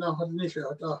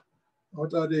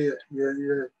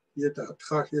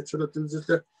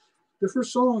 Different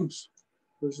songs.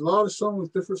 There's a lot of songs,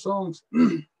 different songs.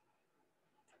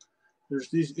 There's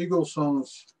these eagle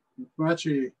songs.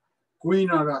 Machi,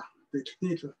 Guinara, the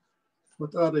Knita.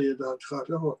 What are they?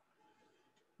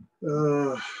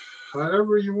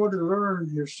 However you want to learn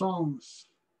your songs,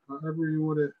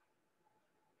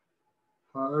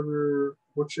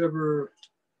 whichever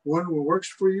one works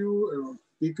for you, it'll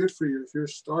be good for you. If you're a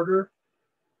starter,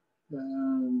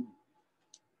 maybe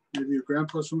your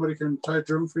grandpa, somebody can tie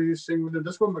drum for you, sing with it.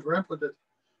 That's what my grandpa did.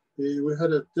 We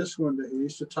had this one that he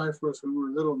used to tie for us when we were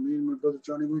little, me and my brother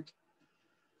Johnny Wink.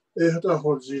 Had a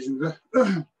whole season. We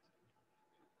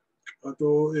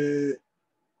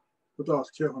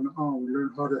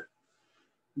learn how to.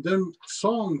 Then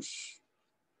songs,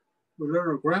 we learned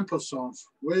our grandpa's songs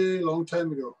way long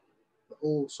time ago, the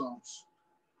old songs.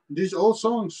 And these old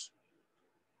songs,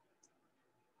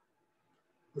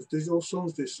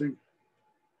 they sing,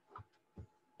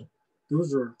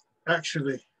 those are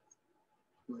actually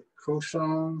like crow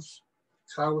songs,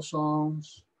 Kiowa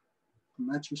songs,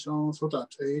 Comanche songs, like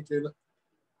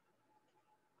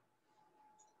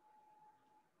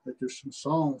there's some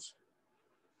songs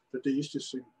that they used to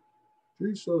sing.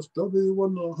 Jesus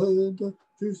W1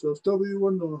 Jesus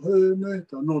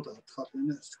W1 I know that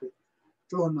next week.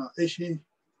 John Ashi,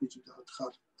 which is that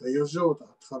the Yozo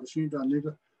that Halashinda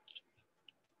nigger.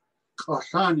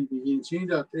 Kahani begins in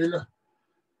that Ella.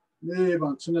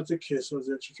 Nevan Sinati Kiss was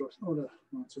that you know that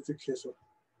Nancy Kiss.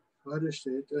 I just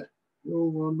said, you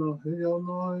wanna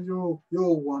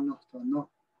you wanna no.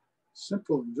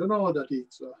 Simple, you know that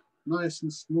it's nice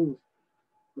and smooth.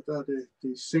 But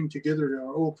they sing together.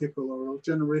 Our old people, our old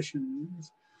generation,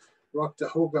 rock the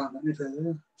Hogan and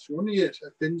it. She only yet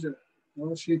a binger.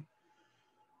 No, she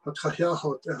had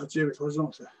Kayaho, the Hajib was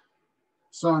on the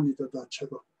Sani that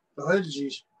Chego. The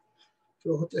Hajis. So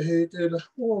what the hate,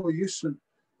 oh, you son.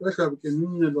 Like I can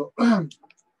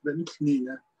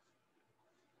Nina.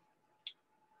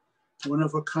 One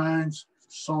of a kind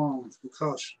songs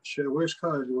because she always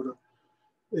called it.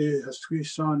 Has three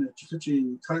sons.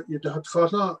 You had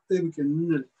thought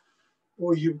even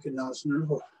or you can ask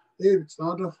no. It's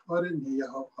not I didn't hear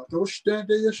how those stand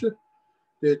there.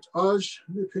 That as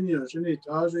the opinions in it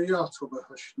as a yacht of a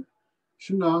hush.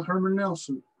 Shina Herman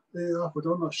Nelson. They are put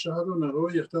on a shadow and a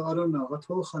roy. I don't know what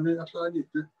hoch and I did.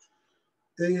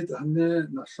 And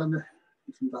Nasana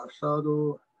from that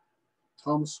shadow.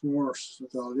 Thomas Morse,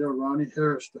 Ronnie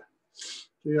Harris.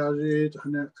 They are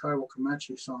the Kiowa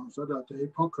Comanche songs, that they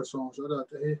punker songs, that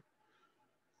they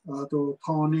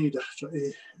Pawnee,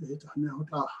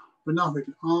 but now we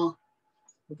can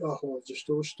just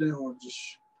those things or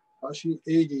just actually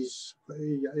 80s,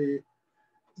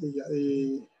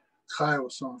 Kiowa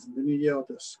songs, and then you yell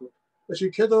this. As you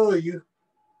kid, you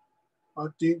I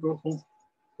did go home,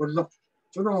 but look,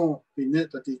 you know, be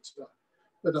net that it's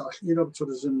but you know, to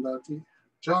the Zim that the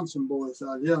Johnson boys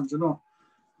are young, you know.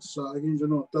 So again, you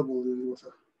know, double the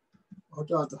water. I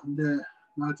thought the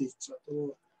not it's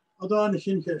I don't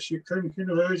think she couldn't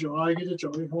urge I get a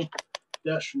joy home.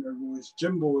 Dashing their boys,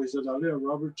 Jim boys that are there,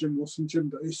 Robert, Jim Wilson, Jim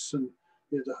Dice, and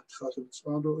that got it.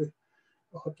 So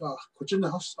I could in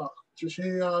the house, just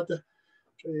the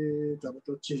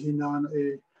Jihinan,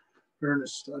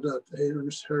 Ernest,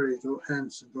 Ernest Harry,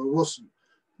 Hanson, Wilson.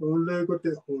 Only got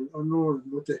the whole unknown,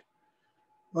 got the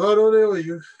I don't know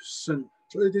you, son.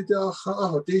 So I did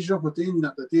Deja Houdin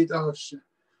that the date house.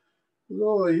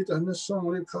 Lord, it and the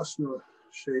song like Costner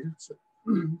shaded.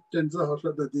 Then the house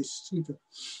like the distinct.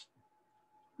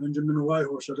 Benjamin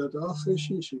Whitehorse at the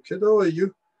she kiddo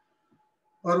you.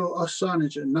 I don't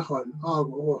assanage and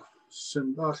Nahagha, or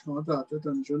send that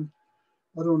dungeon.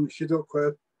 I don't hit up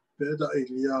quite better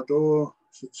Iliado,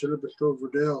 celebrate over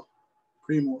there.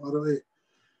 Primo, I don't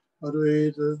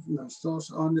eat the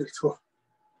stars on it.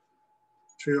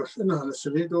 In a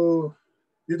Salido,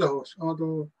 Idahouse,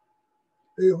 although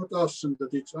they would ask them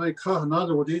that it's I can't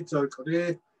another would eat like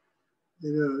a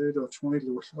either 20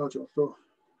 was large or so.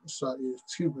 So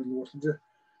it's was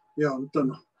yeah, I'm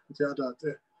done. The other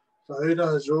day. So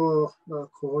either so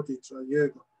called it a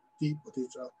year deep with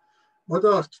it. But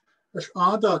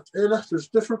there's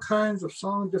different kinds of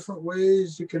song, different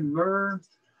ways you can learn,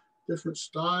 different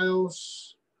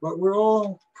styles, but we're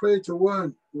all prey to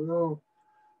one. We're all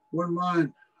one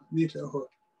mind.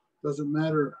 Doesn't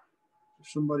matter if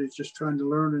somebody's just trying to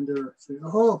learn and they're saying,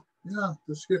 oh, yeah,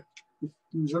 that's good.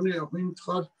 Johnny, I mean,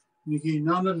 Todd, Niki,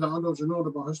 Nana, Lando, Jano,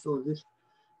 the Bahasto, this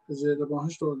is the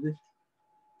Bahasto,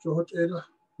 so what Ella,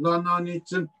 Lana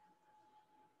needs in.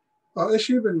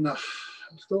 Even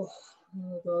so,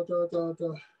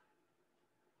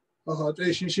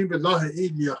 she be lahe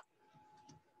Ilia.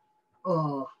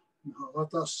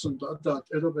 Attson, that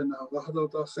Eroben, Rahado,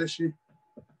 Heshi,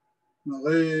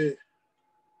 Nare,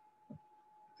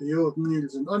 the old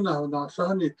meals, and Anna,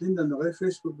 Sahani, Linda, and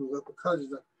Facebook, because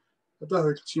the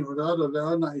Hurchi, or the other, the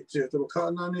Anna, it's the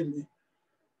Kanani.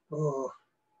 Oh,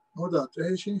 that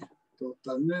Heshi, to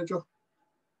Tanejo,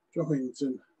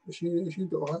 Johinson. She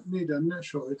don't need a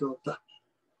natural daughter.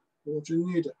 What you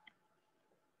need.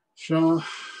 So,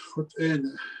 what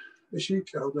in she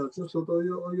called out just so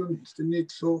you need to need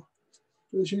so.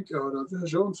 She called out the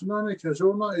Jones Nanik,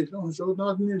 Jona, it don't show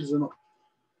not needs enough.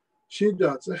 She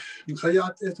does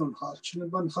Hayat it on Hatchin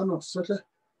Ban Hano settle.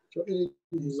 So,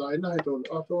 is I night on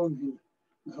Aton him.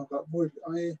 How got boy,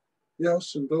 I,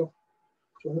 yes, and do.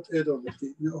 So, what Ed of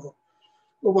the no.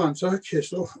 Oh, once I kiss,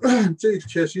 so, take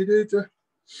kiss you did.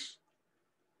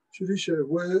 She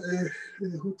where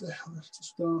who the hell is the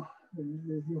star? I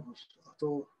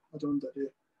don't know.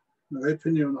 My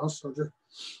opinion has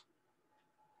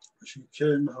she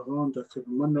came around that could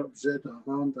man up Z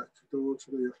around that could go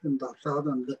to the in that side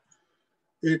and the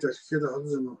eight as kid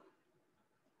has no.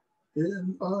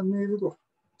 And I need to go.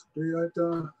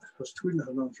 The was twin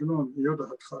around, you know, the other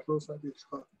had Carlos at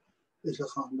it's a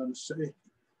hand and say.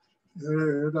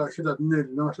 That should have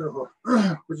needed not a whole.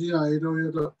 But yeah, I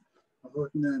don't know.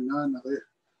 About nine,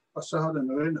 I saw the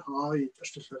rain high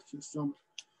just a certain summer.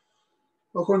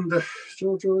 I couldn't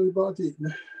show about it.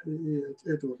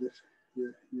 It was it.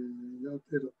 Yeah,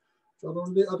 it. So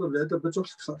only other letter, but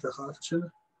just cut a heart.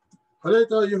 I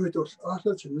let you hit us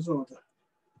after Chinese. I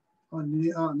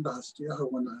knew and that's the other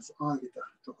one as Agita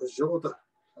to a Joda.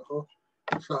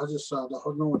 So I just saw the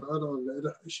whole note other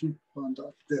letter. She found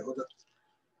out the other.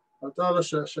 I thought I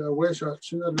said, wish I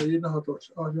seen a lady how to.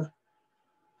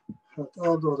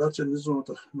 Although that's in the zone,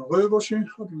 no revolution,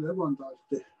 how to live on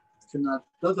that. Cannot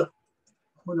other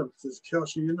one of this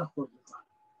chaos in a whole.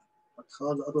 I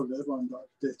call other live on that.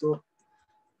 They do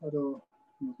other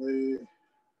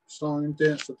song and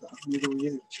dance at the middle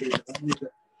year. Neither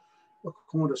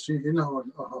come to see in a whole.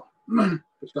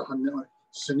 If the honey,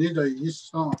 Senida is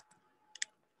song.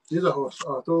 Either horse,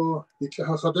 although they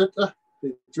dress up like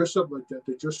that,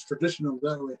 they dress traditional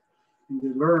that way, and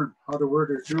they learn how to wear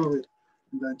their jewelry.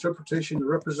 And the interpretation, the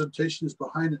representations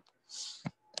behind it.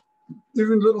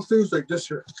 Even little things like this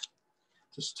here,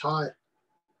 just tie.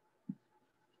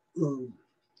 And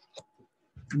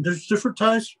there's different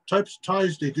types of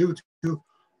ties they do too,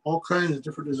 all kinds of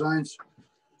different designs.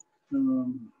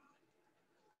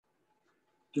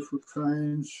 Different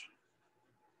kinds.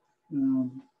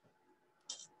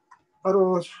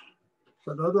 Otherwise,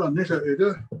 another nigga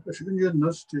either. If you get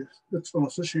nasty, that's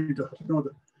also she does. No,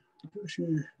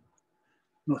 she.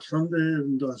 Not Sunday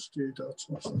and Dusty, that's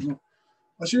also no.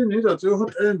 I see neither to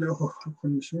hot end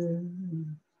when she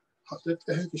had it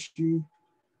a she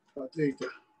at eight.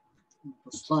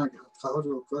 Slang, how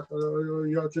to got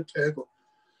a jet ego.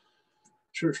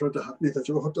 Sure, the neither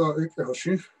to hot a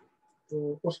she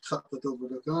was cut the over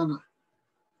the Ghana.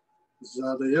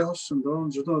 Zadayas and Don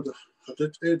Janod had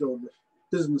it a dollar.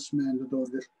 Businessman the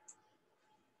dollar.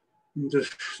 The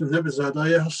never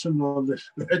Zadayas and all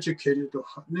this educated to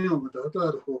nail with the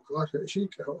other who got a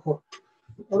sheik. I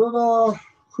don't know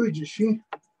who is she.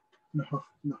 No,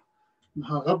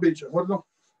 Nahagha, hold on.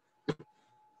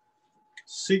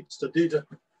 Seats the data.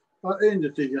 I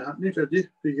ended the neither did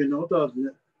you know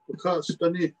that because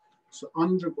study so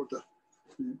under what the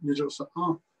Nijos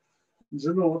are.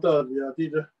 You know that we are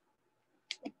did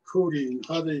Cody and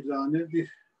how they learn it.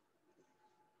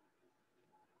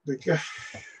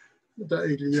 The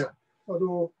idea.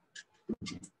 Although,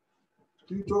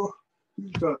 Tito,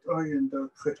 that I and the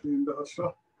Kathleen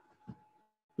Dasa.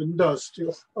 And does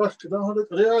still ask how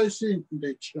the I seen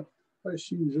nature. I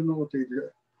seen you know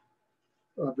the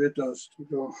bit does to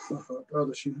go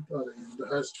other sheep other in the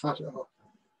has fat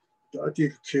the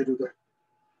ideal kid of the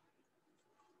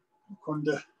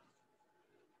Conda.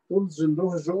 Ulzen do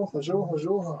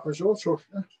Hazo,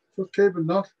 so table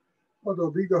not, although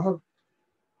bigger have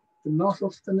the north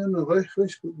of the name of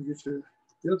Facebook, which the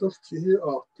other here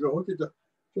are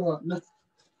the net.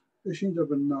 I think of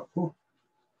now.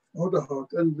 Other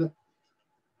heart and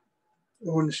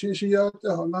when she out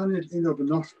there, managed in of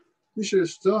enough. This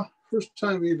is the first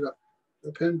time either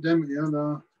the pandemic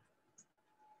and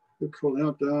we call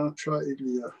out the try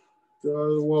Ilia.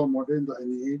 Walmart in the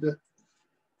need.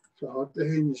 So hot the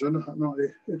hin is on no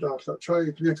it also try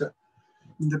it later.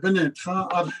 In the Bennett are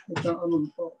the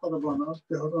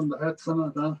hot on the head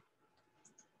Canada.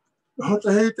 Hot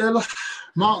the head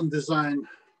mountain design.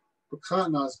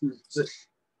 Bukanas zich.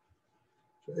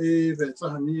 Weet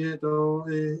je do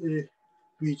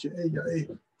beetje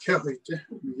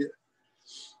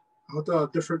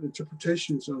different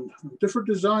interpretations and different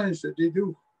designs that they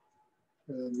do.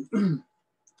 I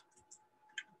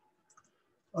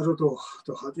don't know.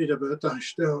 The had either better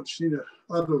stel zien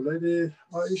I don't lady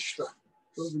Aisha.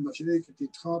 So much like the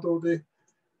Tado de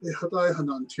had I had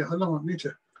on Tiana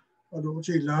Nita. I don't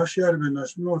see last year when I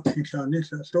not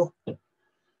Tiana so.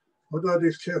 What are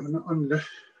these Kevin on the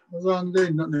Around day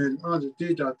not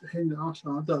did that hin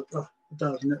after that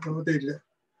net daily.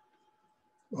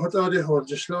 What are they hold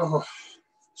just now?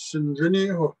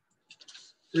 Sindrini or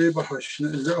Ebahash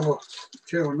and Zaho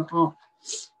Kevin at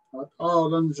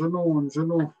all and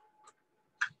Juno.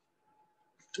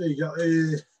 A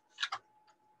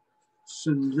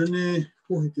Sindrini,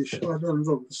 who it is, I don't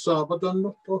know, Sabadan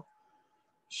not.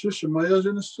 Shush, my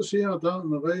agents to see how down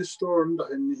the race store and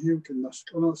him can not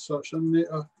such and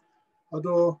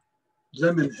although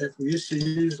lemon head, we used to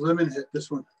use lemon head,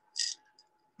 this one,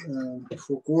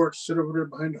 for Gort, sit over there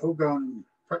behind Hogan and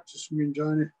practice me and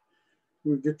Johnny.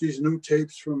 We would get these new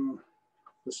tapes from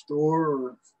the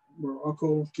store or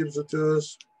Uncle gives it to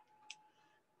us.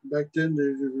 Back then,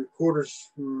 the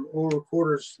recorders were all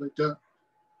recorders like that.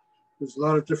 There's a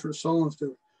lot of different songs.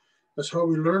 That's how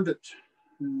we learned it.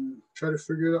 And try to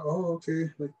figure it out, oh,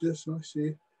 okay, like this, I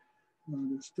see.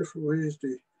 There's different ways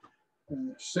to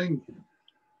sing.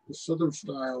 The southern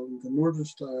style, the northern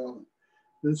style,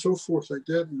 and so forth like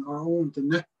that. In our own, the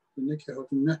net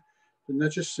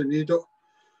just an edo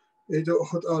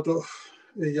hot ado,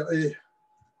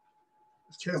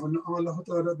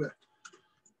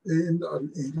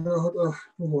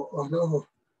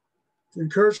 to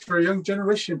encourage for a young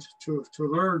generation to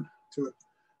learn to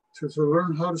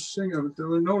learn how to sing.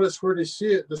 They know that's where they see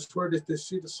it. That's where they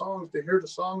see the songs. They hear the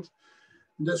songs,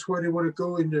 and that's where they want to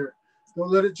go in there.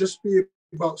 Don't let it just be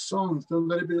about songs. Don't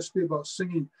let it just be about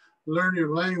singing. Learn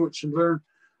your language and learn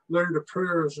the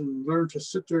prayers and learn to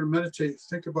sit there and meditate.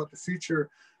 Think about the future,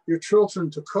 your children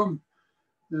to come,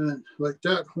 and like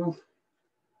that. Huh?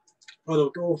 I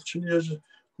don't know.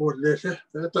 What later?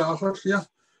 That yeah.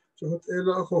 So what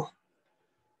ela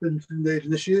bin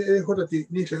the what the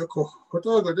niet what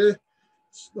I got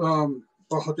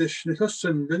Bahadish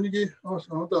Nikasan Vinigi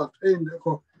also that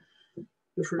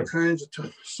different kinds of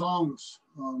songs.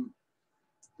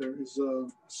 There is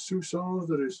Sioux songs,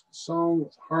 there is song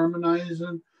with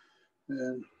harmonizing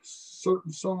and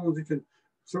certain songs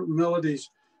certain melodies.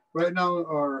 Right now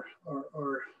our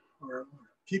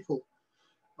people,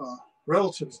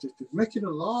 relatives, they're making a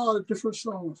lot of different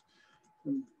songs.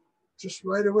 And just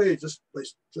right away, just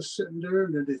sitting there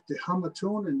and then they hum a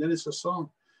tune and then it's a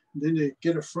song. And then they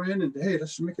get a friend and hey,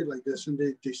 let's make it like this. And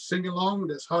they sing along.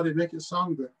 That's how they make it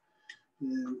sound good.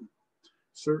 And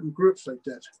certain groups like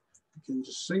that. You can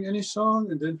just sing any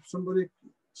song and then somebody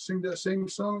sing that same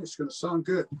song, it's going to sound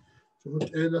good. So where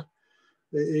the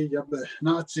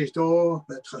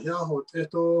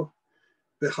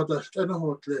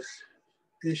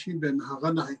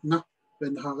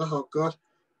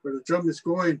drum is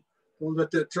going, don't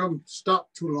let that drum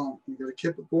stop too long. You got to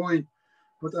keep it going.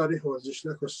 But just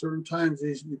like at certain times,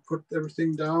 you put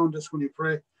everything down just when you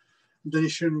pray. And then you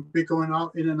shouldn't be going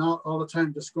out in and out all the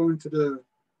time. Just going to the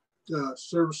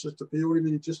services to be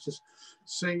only just to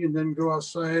sing and then go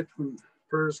outside when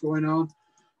prayer is going on.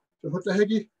 So what the heck?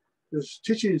 There's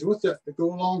teachings with that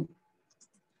go along.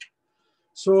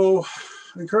 So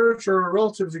encourage our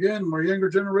relatives again, our younger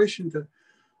generation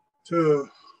to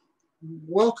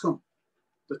welcome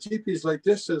the teepees like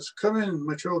this. Says, come in,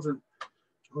 my children.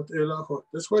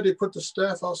 That's why they put the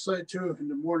staff outside too in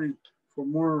the morning for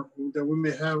more that we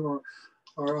may have our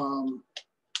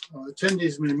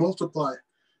attendees may multiply.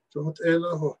 So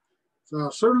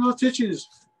certain teachings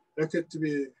that could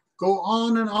go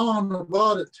on and on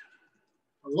about it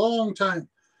a long time.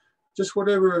 Just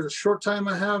whatever short time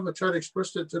I have, I try to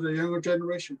express it to the younger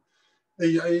generation.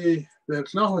 She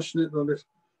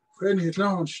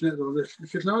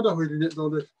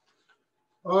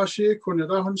couldn't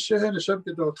have shared a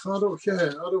subject or Tado Share.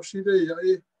 I don't see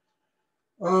the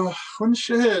when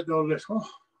she had all this,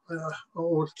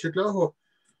 or Chicago,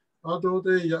 although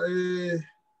they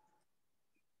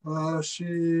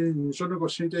she sort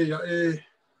of see the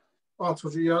out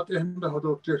of the yard in the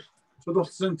hot this. So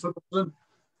that's out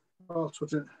of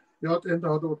the yard in the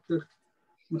hot this.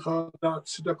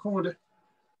 That's the comedy,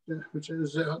 which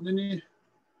is any.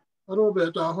 Aro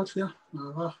be da hot ya.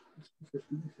 Nahagha.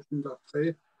 Ifin da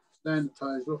tre. Stan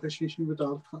ties ook is misschien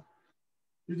betaald.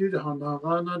 Jullie de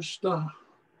Nahagha naar de stad.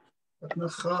 Dat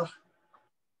nog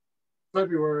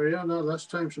February, yeah, no, last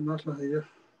time she's not here.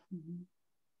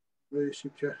 Very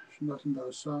sick, she's not in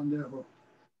the sun there.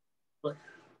 Black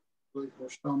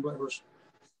horse, down black horse.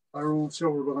 Our own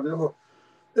silver behind there.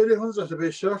 Eddie Huns at the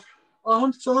base shot. I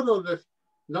hunt saw that.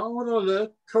 Now what all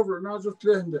that cover it now just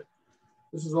letting it.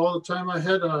 This is all the time I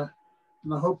had, and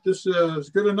I hope this is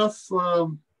good enough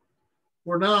for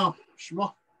now.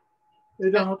 Shma. They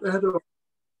don't have to head over.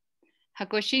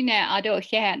 If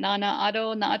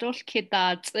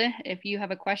you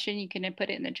have a question, you can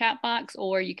put it in the chat box,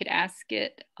 or you could ask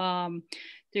it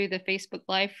through the Facebook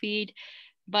live feed.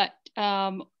 But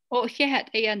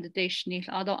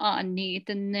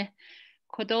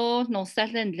kodo no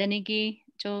salen lenigi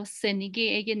jo senigi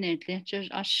eginetli jo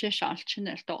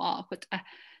ashshalchinel to akut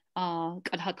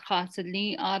kadhat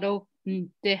khasli aro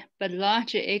de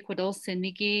belache equador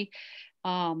senigi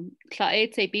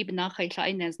tlaete bi benachai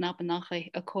tlaines na benachai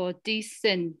ako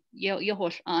disen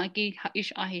yohol agi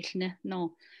ish ahilne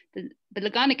no the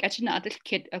belaganic achina adel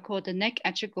kid ako the neck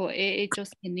achigo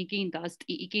just senigi das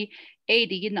igi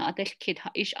digin adel kid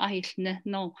ish ahilne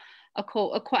no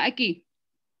ako agi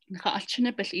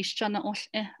Altchina bel ishchana ol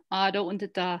ado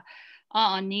und da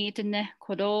anidne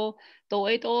kodo do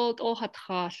it all hat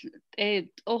khal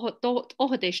o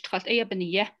hadish khal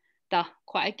beniye da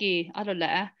kwaigi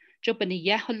adola jo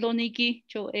beniye holonigi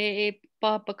jo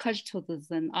ba bakaj to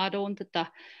the ado und da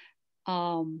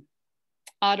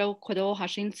ado kodo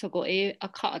hashin sogo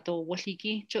akado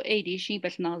waligi jo di shi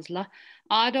bel nazla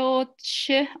ado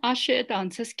she ashe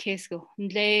dances kesko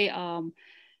le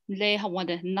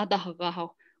hawade Nahagha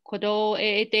kodo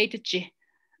dateji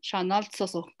shanal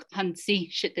so hansi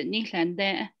shit ni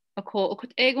lande ako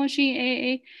kut egon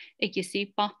shi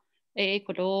egisipa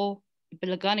kodo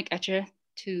belaganic acher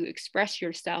to express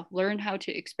yourself, learn how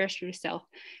to express yourself.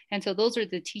 And so those are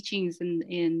the teachings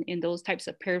in those types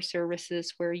of prayer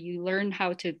services where you learn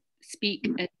how to speak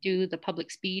and do the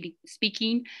public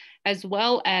speaking, as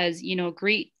well as,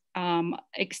 greet,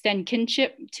 extend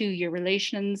kinship to your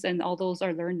relations, and all those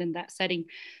are learned in that setting.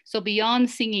 So beyond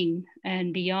singing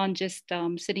and beyond just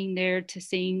sitting there to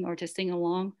sing or to sing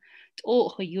along,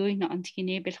 there's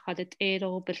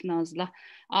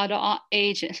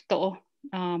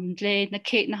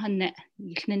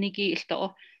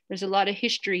a lot of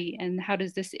history, and how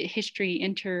does this history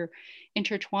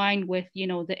intertwine with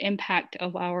the impact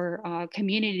of our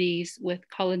communities with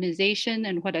colonization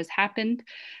and what has happened.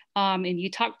 And you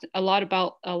talked a lot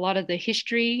about a lot of the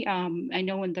history. I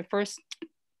know in the first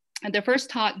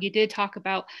talk, you did talk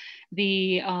about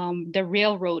the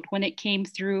railroad when it came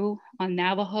through on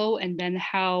Navajo, and then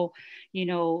how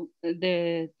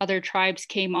the other tribes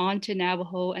came on to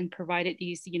Navajo and provided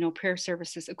these prayer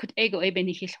services. So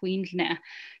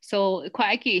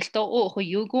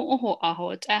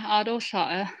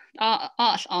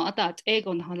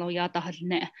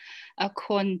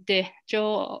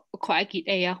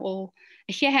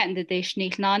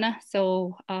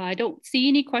so I don't see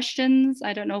any questions.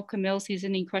 I don't know if Camille sees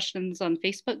any questions on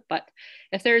Facebook, but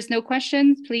if there's no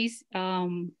questions, please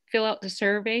fill out the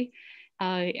survey.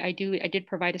 I did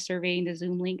provide a survey in the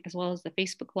Zoom link as well as the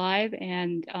Facebook Live,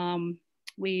 and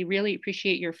we really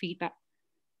appreciate your feedback.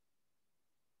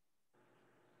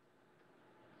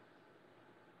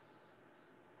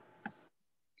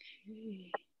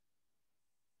 Okay.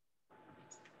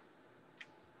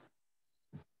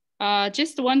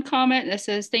 Just one comment that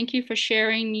says, "Thank you for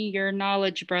sharing your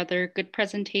knowledge, brother. Good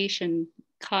presentation,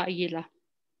 Ka'ila."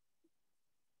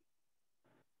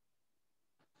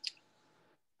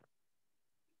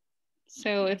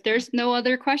 So if there's no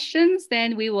other questions,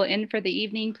 then we will end for the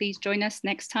evening. Please join us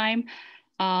next time.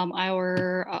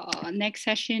 Our next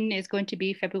session is going to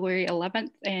be February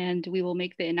 11th, and we will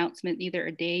make the announcement either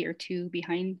a day or two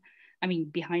behind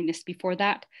us before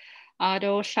that.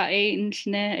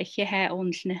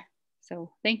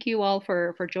 So thank you all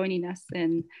for joining us,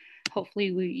 and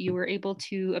hopefully you were able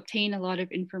to obtain a lot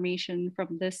of information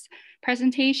from this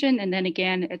presentation. And then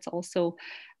again, it's also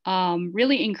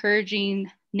really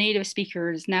encouraging Native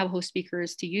speakers, Navajo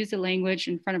speakers, to use the language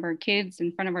in front of our kids,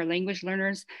 in front of our language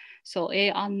learners. So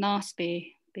annas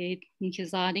be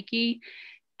nikizadiki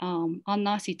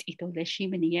annasit ito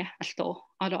leshimaniye alto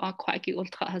ado akwaki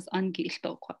ultra has angi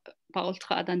ilto pa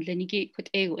ultra adan lenigi kut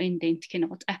ego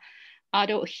indentikinot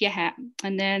ado here.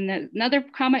 And then another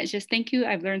comment is just thank you.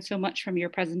 I've learned so much from your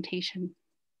presentation.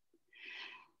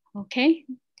 Okay.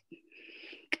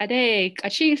 Kade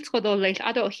kachi skodo late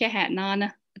ado here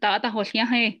nana da holya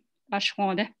he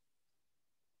ashwande.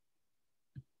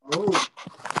 Oh.